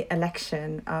the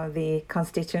election of the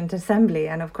Constituent Assembly,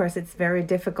 and of course it's very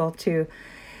difficult to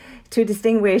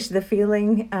distinguish the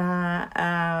feeling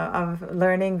of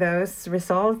learning those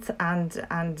results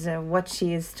and what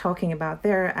she is talking about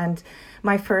there. And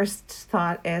my first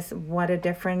thought is what a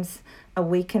difference a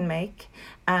week can make,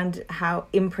 and how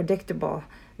unpredictable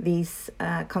these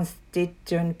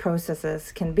constituent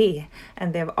processes can be.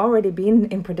 And they've already been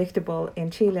unpredictable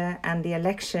in Chile, and the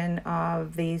election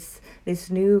of this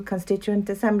new constituent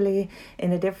assembly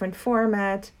in a different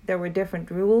format, there were different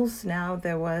rules. Now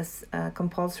there was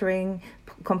compulsory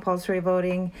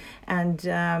voting, and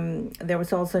there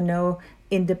was also no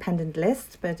independent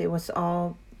list, but it was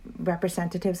all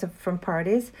representatives from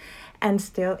parties, and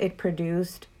still it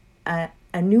produced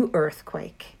a new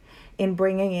earthquake in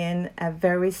bringing in a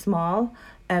very small,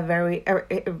 very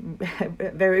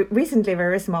recently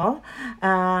very small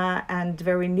and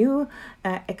very new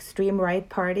extreme right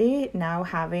party, now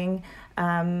having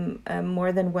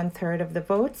more than 1/3 of the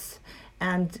votes,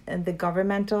 and the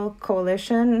governmental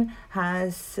coalition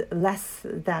has less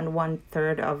than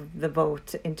 1/3 of the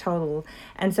vote in total.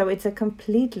 And so it's a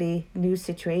completely new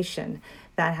situation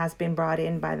that has been brought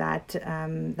in by that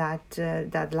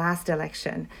last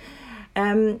election.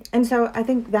 And so I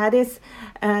think that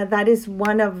is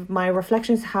one of my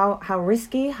reflections, how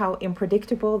risky, how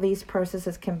unpredictable these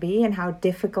processes can be, and how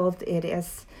difficult it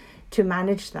is to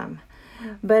manage them.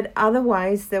 But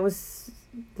otherwise, there was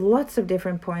lots of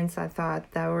different points I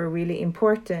thought that were really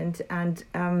important. And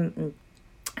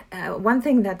one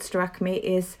thing that struck me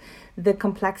is the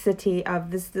complexity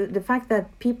of this, the fact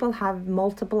that people have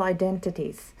multiple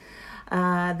identities.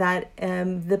 That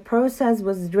the process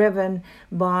was driven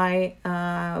by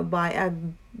a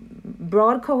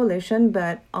broad coalition,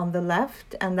 but on the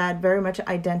left, and that very much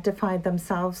identified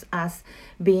themselves as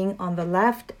being on the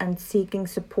left and seeking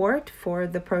support for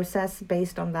the process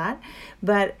based on that.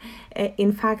 But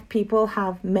in fact, people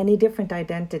have many different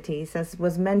identities. As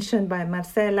was mentioned by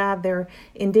Marcela, they're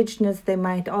indigenous, they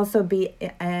might also be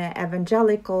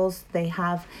evangelicals, they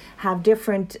have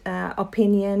different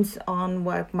opinions on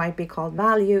what might be called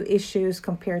value issues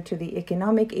compared to the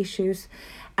economic issues.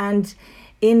 And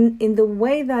in the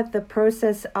way that the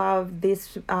process of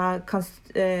this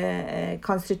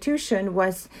constitution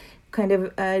was kind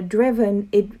of driven,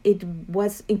 it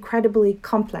was incredibly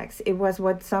complex. It was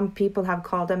what some people have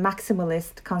called a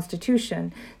maximalist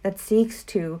constitution that seeks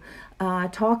to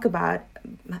talk about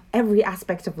every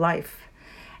aspect of life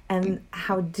and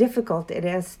how difficult it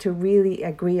is to really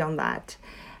agree on that,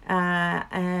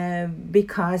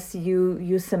 because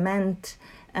you cement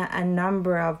a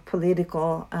number of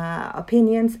political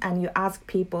opinions, and you ask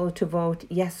people to vote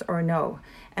yes or no,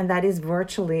 and that is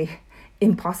virtually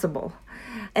impossible.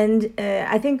 And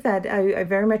I think that I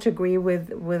very much agree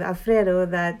with Alfredo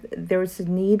that there's a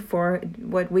need for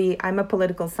I'm a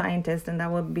political scientist, and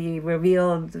that will be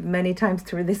revealed many times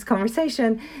through this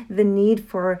conversation, the need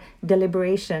for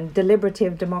deliberation,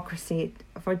 deliberative democracy,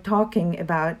 for talking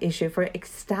about issue, for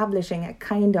establishing a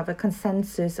kind of a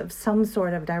consensus of some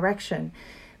sort of direction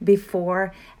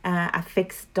before a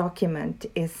fixed document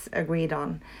is agreed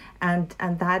on. And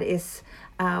that is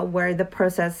where the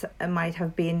process might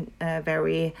have been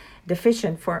very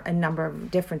deficient for a number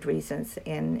of different reasons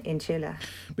in Chile.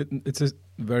 But it's a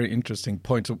very interesting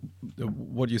point. So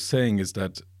what you're saying is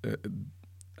that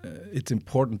it's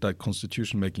important that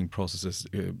constitution-making processes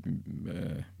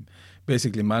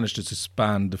basically manage to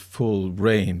span the full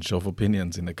range of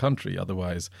opinions in the country.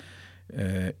 Otherwise,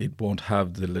 it won't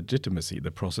have the legitimacy.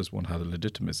 The process won't have the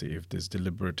legitimacy if these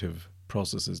deliberative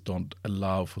processes don't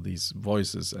allow for these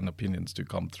voices and opinions to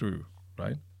come through,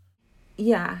 right?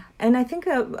 Yeah, and I think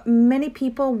many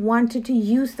people wanted to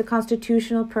use the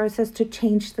constitutional process to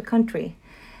change the country,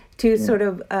 to sort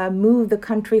of move the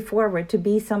country forward, to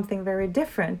be something very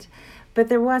different. But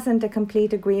there wasn't a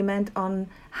complete agreement on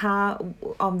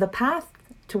the path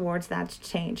towards that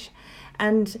change.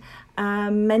 And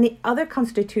many other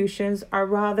constitutions are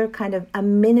rather kind of a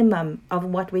minimum of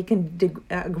what we can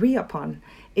agree upon.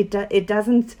 It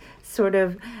doesn't sort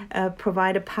of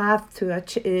provide a path to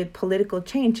a political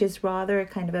change. It's rather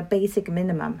kind of a basic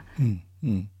minimum.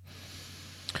 Mm-hmm.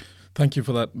 Thank you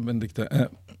for that, Benedicte.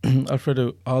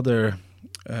 Alfredo, are there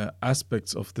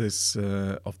aspects of this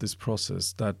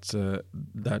process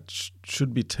that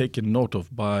should be taken note of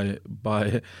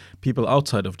by people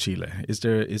outside of Chile? Is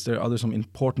there some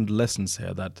important lessons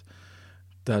here that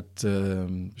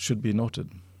should be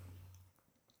noted?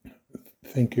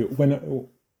 Thank you. When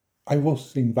I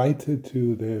was invited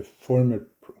to the former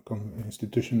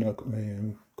constitutional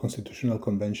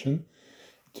convention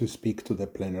to speak to the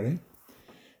plenary,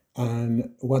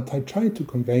 and what I tried to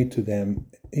convey to them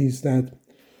is that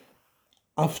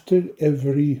after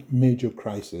every major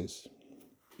crisis,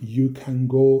 you can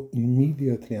go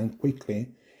immediately and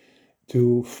quickly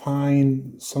to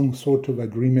find some sort of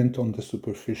agreement on the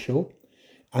superficial,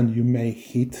 and you may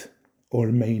hit or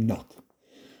may not.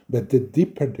 But the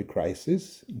deeper the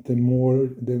crisis,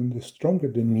 the stronger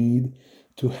the need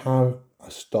to have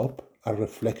a stop, a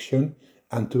reflection,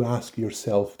 and to ask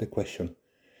yourself the question,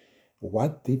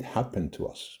 what did happen to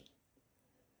us?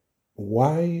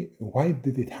 Why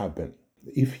did it happen?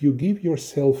 If you give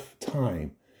yourself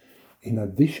time, in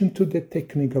addition to the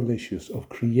technical issues of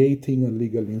creating a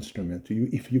legal instrument,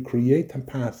 if you create a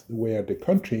path where the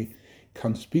country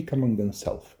can speak among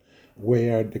themselves,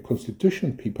 where the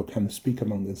constitution people can speak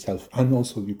among themselves, and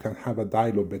also you can have a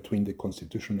dialogue between the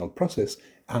constitutional process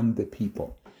and the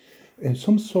people. And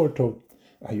some sort of,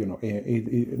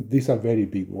 these are very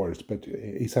big words, but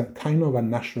it's a kind of a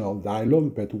national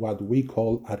dialogue, but what we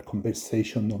call a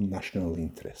conversation of national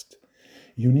interest.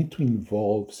 You need to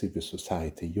involve civil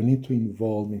society, you need to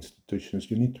involve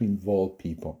institutions, you need to involve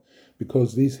people,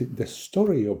 because the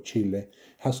story of Chile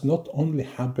has not only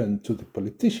happened to the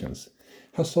politicians,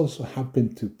 has also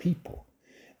happened to people,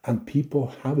 and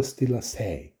people have still a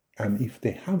say. And if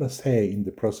they have a say in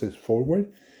the process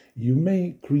forward, you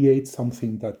may create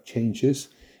something that changes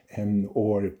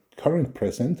or current,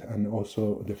 present, and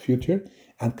also the future,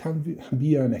 and can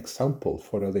be an example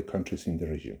for other countries in the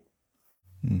region.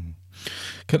 Mm.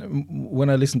 When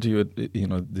I listen to you,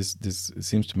 this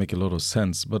seems to make a lot of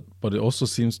sense, but it also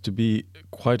seems to be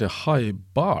quite a high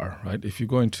bar, right? If you're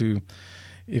going to,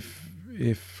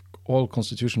 if all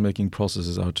constitution-making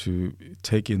processes are to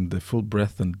take in the full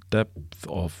breadth and depth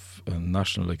of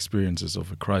national experiences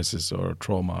of a crisis or a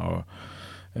trauma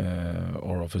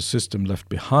or of a system left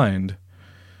behind,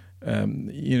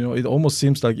 it almost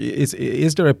seems like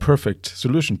is there a perfect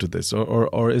solution to this,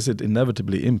 or is it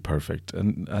inevitably imperfect?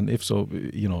 And if so,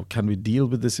 can we deal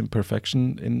with this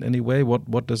imperfection in any way?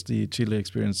 What does the Chile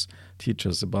experience teach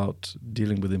us about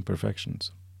dealing with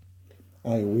imperfections?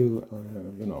 I will,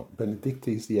 Benedicte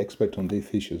is the expert on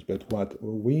these issues, but what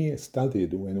we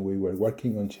studied when we were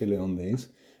working on Chile on this,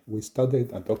 we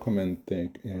studied a document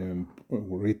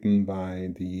written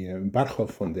by the Barhof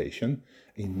Foundation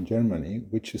in Germany,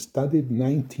 which studied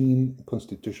 19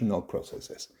 constitutional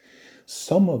processes.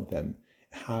 Some of them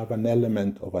have an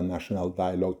element of a national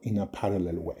dialogue in a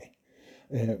parallel way.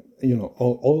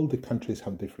 All the countries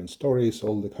have different stories,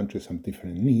 all the countries have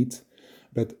different needs,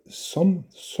 but some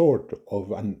sort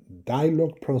of a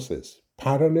dialogue process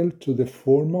parallel to the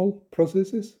formal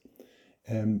processes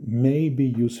may be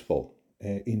useful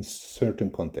in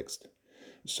certain context.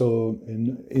 So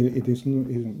it is,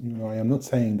 I am not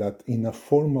saying that in a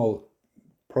formal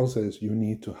process you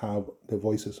need to have the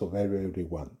voices of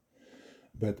everyone,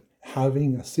 but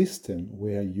having a system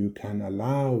where you can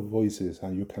allow voices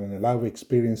and you can allow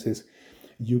experiences,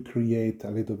 you create a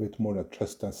little bit more of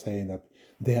trust and saying that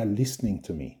they are listening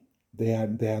to me. They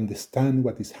understand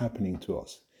what is happening to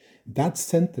us. That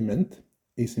sentiment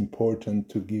is important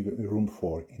to give room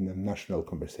for in a national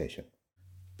conversation.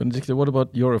 Benedicte, what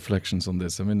about your reflections on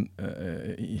this? I mean,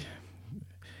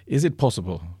 is it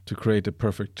possible to create a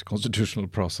perfect constitutional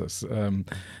process?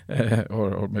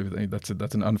 Or maybe that's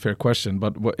an unfair question,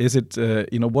 but is it,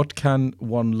 what can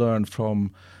one learn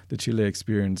from the Chile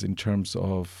experience in terms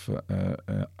of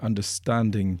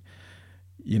understanding,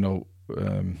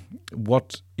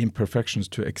 what imperfections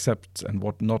to accept and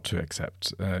what not to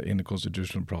accept in the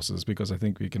constitutional process? Because I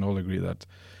think we can all agree that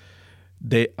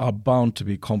they are bound to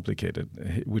be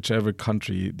complicated. Whichever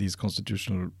country these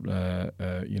constitutional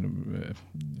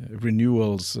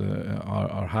renewals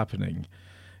are happening,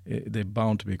 they're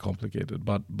bound to be complicated.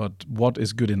 But what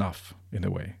is good enough in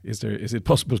a way? Is it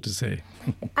possible to say?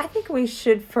 I think we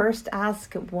should first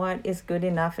ask what is good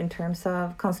enough in terms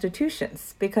of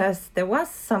constitutions, because there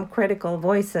was some critical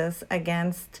voices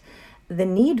against the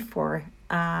need for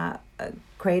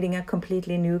creating a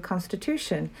completely new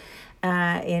constitution.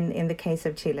 In the case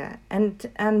of Chile, and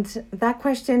that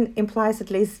question implies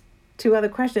at least two other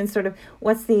questions. Sort of,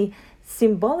 what's the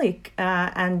symbolic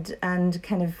and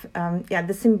kind of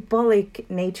the symbolic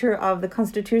nature of the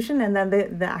constitution, and then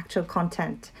the actual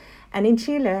content. And in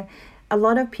Chile, a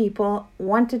lot of people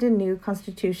wanted a new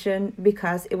constitution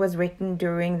because it was written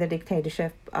during the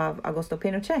dictatorship of Augusto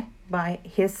Pinochet by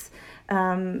his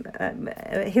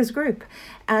group,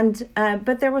 and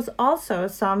but there was also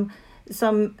some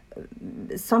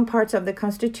parts of the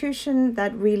constitution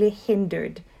that really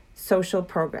hindered social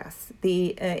progress.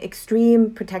 The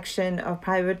extreme protection of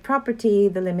private property,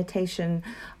 the limitation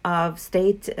of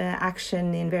state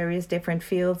action in various different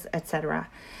fields, etc.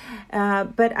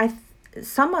 But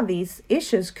some of these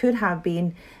issues could have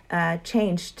been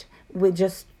changed with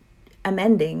just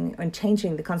amending and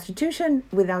changing the constitution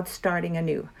without starting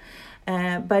anew.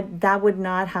 But that would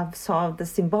not have solved the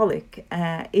symbolic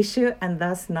issue, and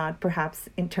thus not perhaps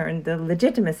in turn the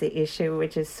legitimacy issue,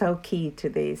 which is so key to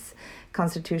these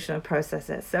constitutional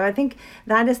processes. So I think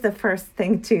that is the first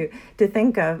thing to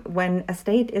think of when a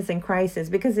state is in crisis,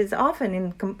 because it's often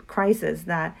in crisis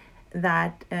that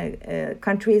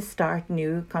countries start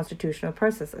new constitutional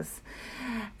processes,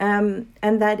 and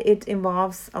that it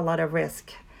involves a lot of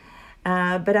risk.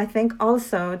 But I think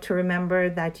also to remember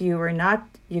that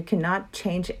you cannot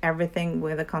change everything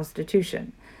with a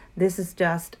constitution. This is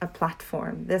just a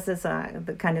platform. This is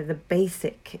the kind of the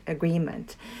basic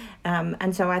agreement.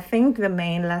 And so I think the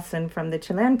main lesson from the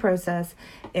Chilean process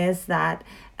is that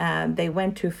they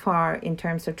went too far in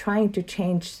terms of trying to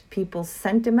change people's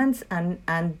sentiments and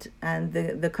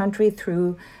the country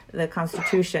through the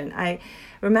constitution. I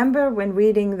remember when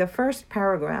reading the first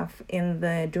paragraph in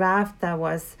the draft that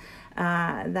was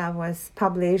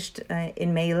published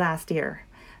in May last year.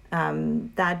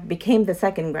 That became the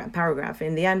second paragraph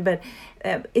in the end, but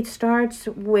it starts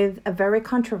with a very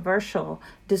controversial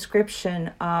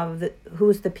description of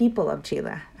who's the people of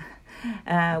Chile,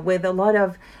 with a lot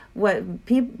of what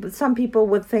some people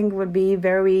would think would be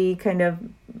very kind of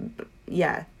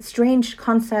strange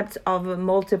concepts of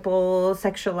multiple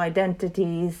sexual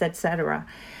identities, etc.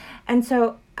 And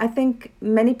so I think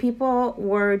many people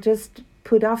were just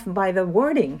put off by the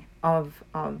wording of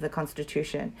the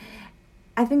Constitution.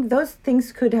 I think those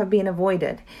things could have been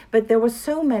avoided, but there were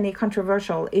so many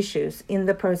controversial issues in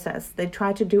the process. They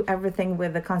tried to do everything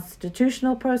with the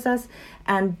constitutional process,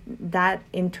 and that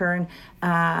in turn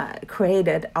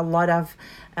created a lot of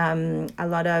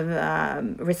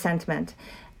resentment.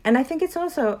 And I think it's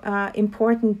also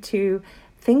important to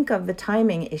think of the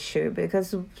timing issue,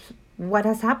 because what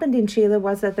has happened in Chile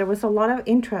was that there was a lot of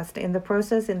interest in the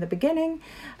process in the beginning.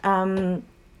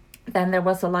 Then there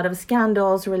was a lot of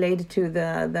scandals related to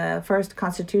the first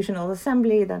constitutional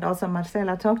assembly that also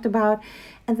Marcela talked about.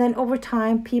 And then over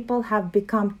time, people have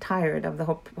become tired of the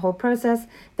whole process.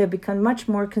 They've become much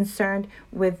more concerned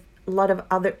with a lot of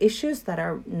other issues that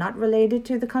are not related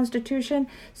to the constitution.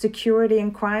 Security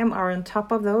and crime are on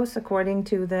top of those, according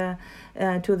to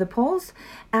the polls.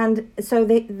 And so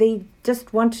they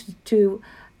just want to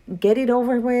get it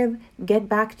over with, get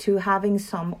back to having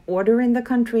some order in the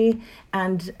country,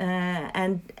 and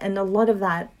a lot of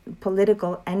that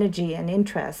political energy and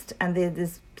interest, and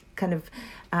this kind of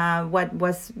what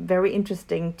was very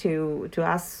interesting to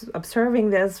us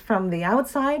observing this from the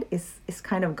outside is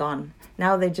kind of gone.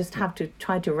 Now they just have to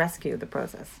try to rescue the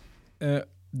process.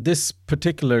 This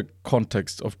particular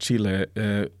context of Chile,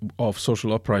 of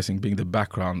social uprising being the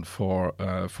background for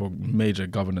major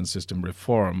governance system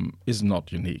reform, is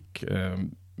not unique. I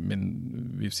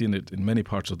mean, we've seen it in many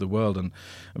parts of the world, and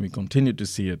we continue to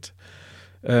see it.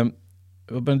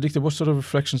 Benedicte, what sort of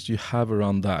reflections do you have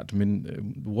around that? I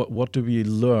mean, what do we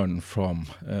learn from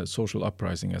social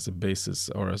uprising as a basis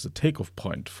or as a takeoff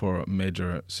point for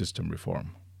major system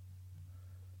reform?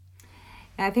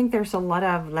 I think there's a lot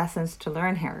of lessons to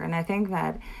learn here. And I think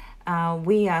that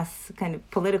we as kind of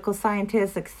political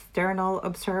scientists, external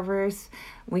observers,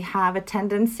 we have a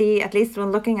tendency, at least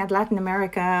when looking at Latin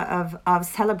America, of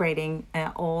celebrating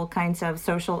all kinds of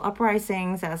social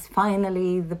uprisings as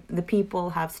finally the people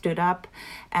have stood up,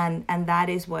 and that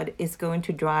is what is going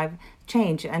to drive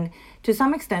change. And to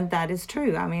some extent that is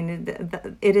true. I mean,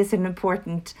 it is an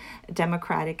important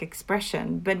democratic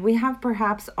expression, but we have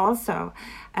perhaps also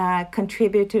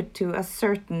contributed to a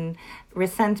certain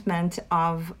resentment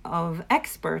of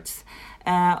experts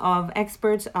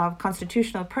of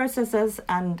constitutional processes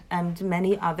and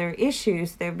many other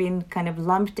issues. They've been kind of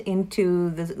lumped into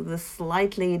the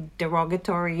slightly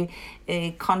derogatory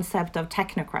concept of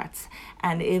technocrats,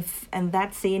 and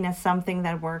that's seen as something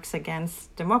that works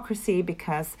against democracy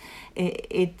because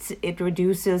it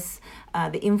reduces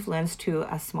the influence to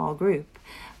a small group.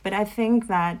 But I think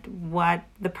that what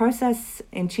the process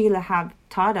in Chile have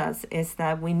taught us is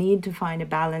that we need to find a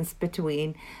balance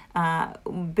between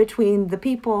the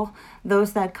people,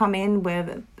 those that come in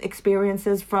with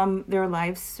experiences from their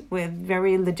lives with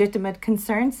very legitimate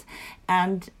concerns,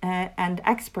 and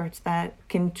experts that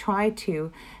can try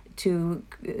to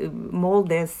mold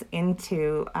this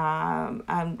into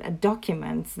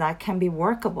documents that can be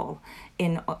workable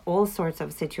in all sorts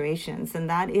of situations. And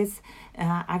that is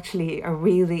actually a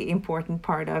really important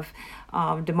part of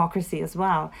democracy as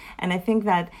well. And I think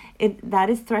that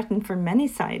that is threatened from many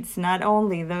sides, not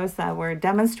only those that were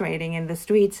demonstrating in the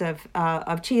streets of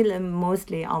Chile,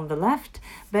 mostly on the left,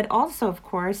 but also, of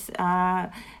course,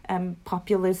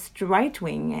 populist right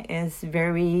wing is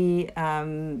very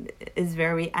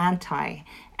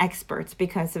anti-experts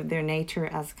because of their nature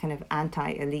as kind of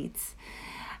anti-elites.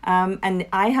 And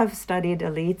I have studied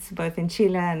elites both in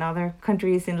Chile and other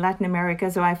countries in Latin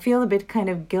America, so I feel a bit kind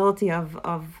of guilty of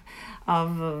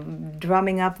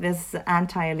drumming up this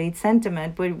anti-elite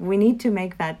sentiment. But we need to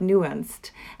make that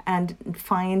nuanced and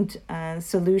find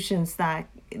solutions that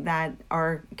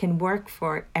can work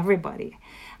for everybody.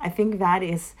 I think that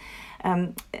is,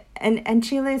 and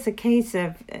Chile is a case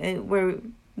of where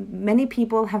many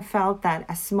people have felt that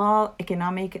a small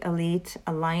economic elite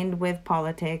aligned with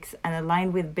politics and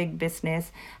aligned with big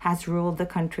business has ruled the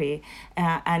country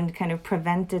and kind of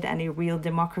prevented any real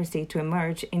democracy to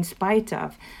emerge in spite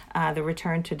of the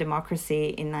return to democracy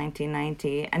in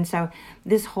 1990. And so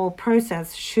this whole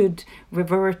process should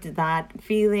revert that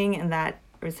feeling and that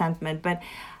resentment. But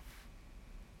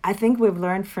I think we've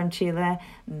learned from Chile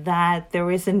that there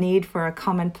is a need for a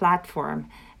common platform.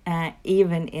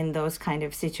 Even in those kind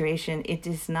of situations, it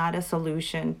is not a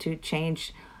solution to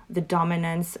change the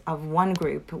dominance of one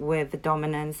group with the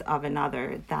dominance of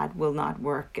another. That will not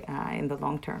work in the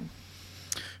long term.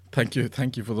 Thank you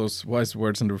for those wise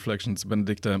words and reflections,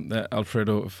 Benedicte.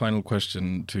 Alfredo, final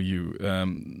question to you.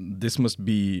 This must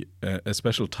be a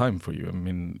special time for you. I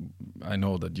mean, I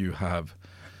know that you have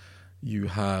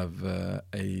a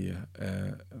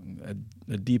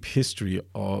deep history,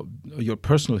 or your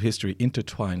personal history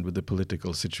intertwined with the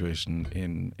political situation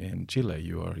in Chile.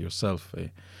 You are yourself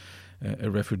a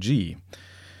refugee.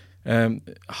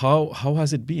 How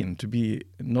has it been to be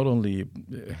not only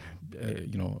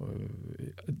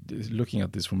looking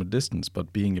at this from a distance,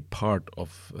 but being a part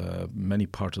of many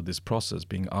parts of this process,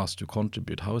 being asked to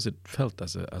contribute? How has it felt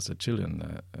as a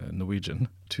Chilean Norwegian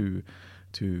to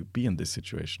be in this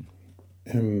situation?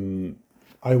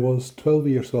 I was 12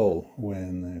 years old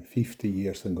when 50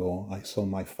 years ago I saw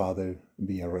my father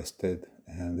be arrested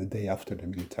the day after the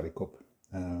military coup.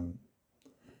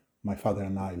 My father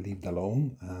and I lived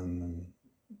alone, and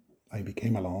I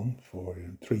became alone for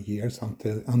 3 years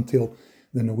until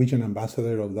the Norwegian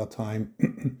ambassador of that time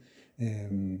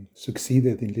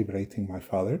succeeded in liberating my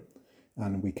father.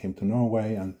 And we came to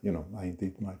Norway, and I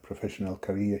did my professional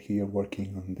career here,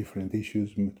 working on different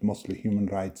issues, mostly human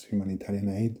rights, humanitarian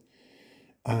aid.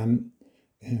 And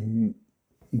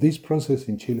this process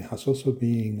in Chile has also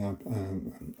been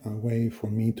a way for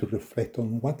me to reflect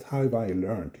on what have I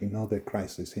learned in other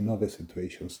crises, in other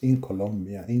situations, in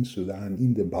Colombia, in Sudan,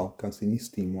 in the Balkans, in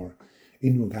East Timor,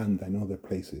 in Uganda, and other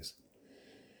places.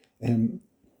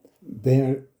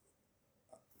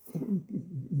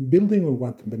 Building on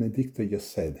what Benedicte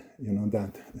just said,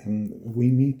 that we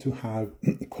need to have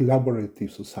collaborative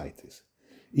societies.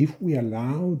 If we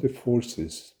allow the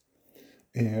forces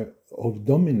of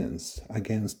dominance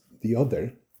against the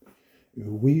other,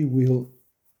 we will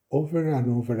over and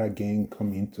over again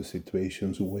come into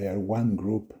situations where one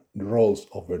group rolls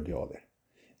over the other.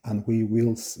 And we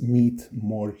will meet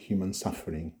more human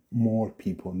suffering, more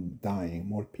people dying,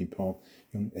 more people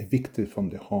evicted from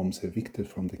the homes, evicted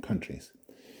from the countries.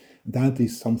 That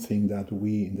is something that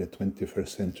we in the 21st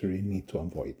century need to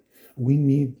avoid. We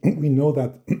know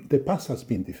that the past has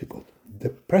been difficult, the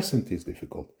present is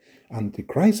difficult, and the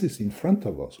crisis in front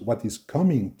of us, what is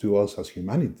coming to us as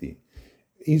humanity,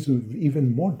 is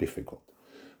even more difficult.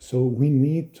 So we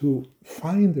need to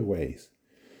find the ways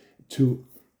to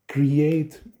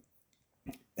create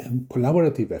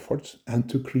collaborative efforts and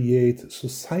to create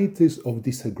societies of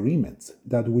disagreements,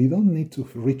 that we don't need to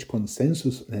reach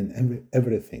consensus in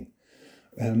everything.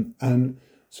 And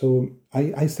so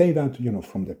I say that,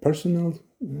 from the personal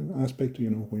aspect,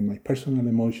 with my personal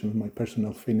emotions, my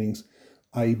personal feelings,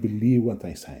 I believe what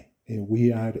I say.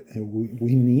 We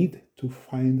need to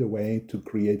find a way to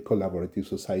create collaborative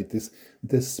societies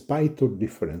despite our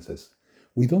differences.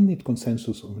 We don't need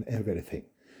consensus on everything,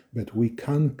 but we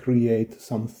can create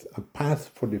a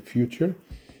path for the future.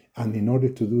 And in order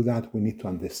to do that, we need to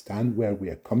understand where we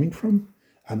are coming from,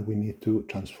 and we need to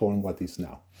transform what is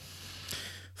now.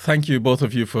 Thank you, both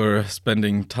of you, for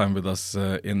spending time with us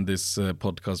in this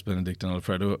podcast, Benedicte and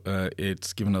Alfredo.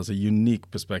 It's given us a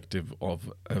unique perspective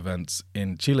of events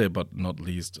in Chile, but not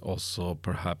least also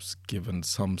perhaps given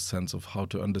some sense of how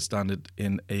to understand it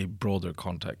in a broader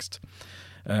context.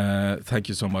 Thank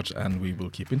you so much, and we will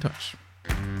keep in touch.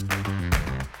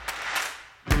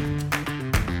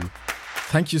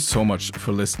 Thank you so much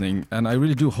for listening, and I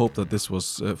really do hope that this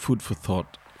was food for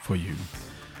thought for you.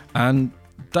 And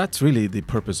that's really the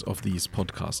purpose of these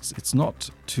podcasts. It's not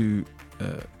to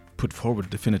put forward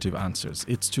definitive answers.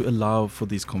 It's to allow for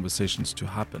these conversations to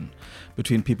happen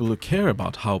between people who care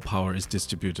about how power is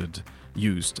distributed,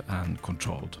 used, and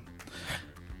controlled.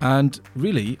 And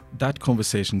really, that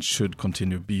conversation should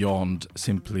continue beyond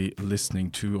simply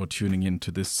listening to or tuning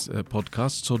into this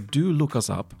podcast. So do look us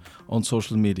up on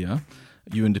social media,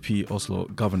 UNDP Oslo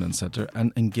Governance Center,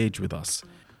 and engage with us.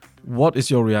 What is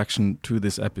your reaction to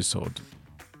this episode?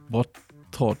 What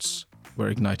thoughts were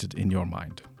ignited in your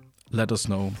mind? Let us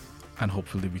know, and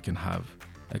hopefully we can have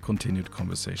a continued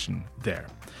conversation there.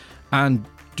 And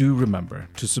do remember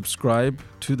to subscribe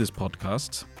to this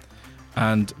podcast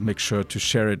and make sure to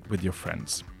share it with your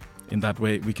friends. In that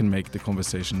way, we can make the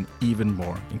conversation even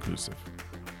more inclusive.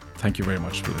 Thank you very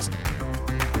much for listening.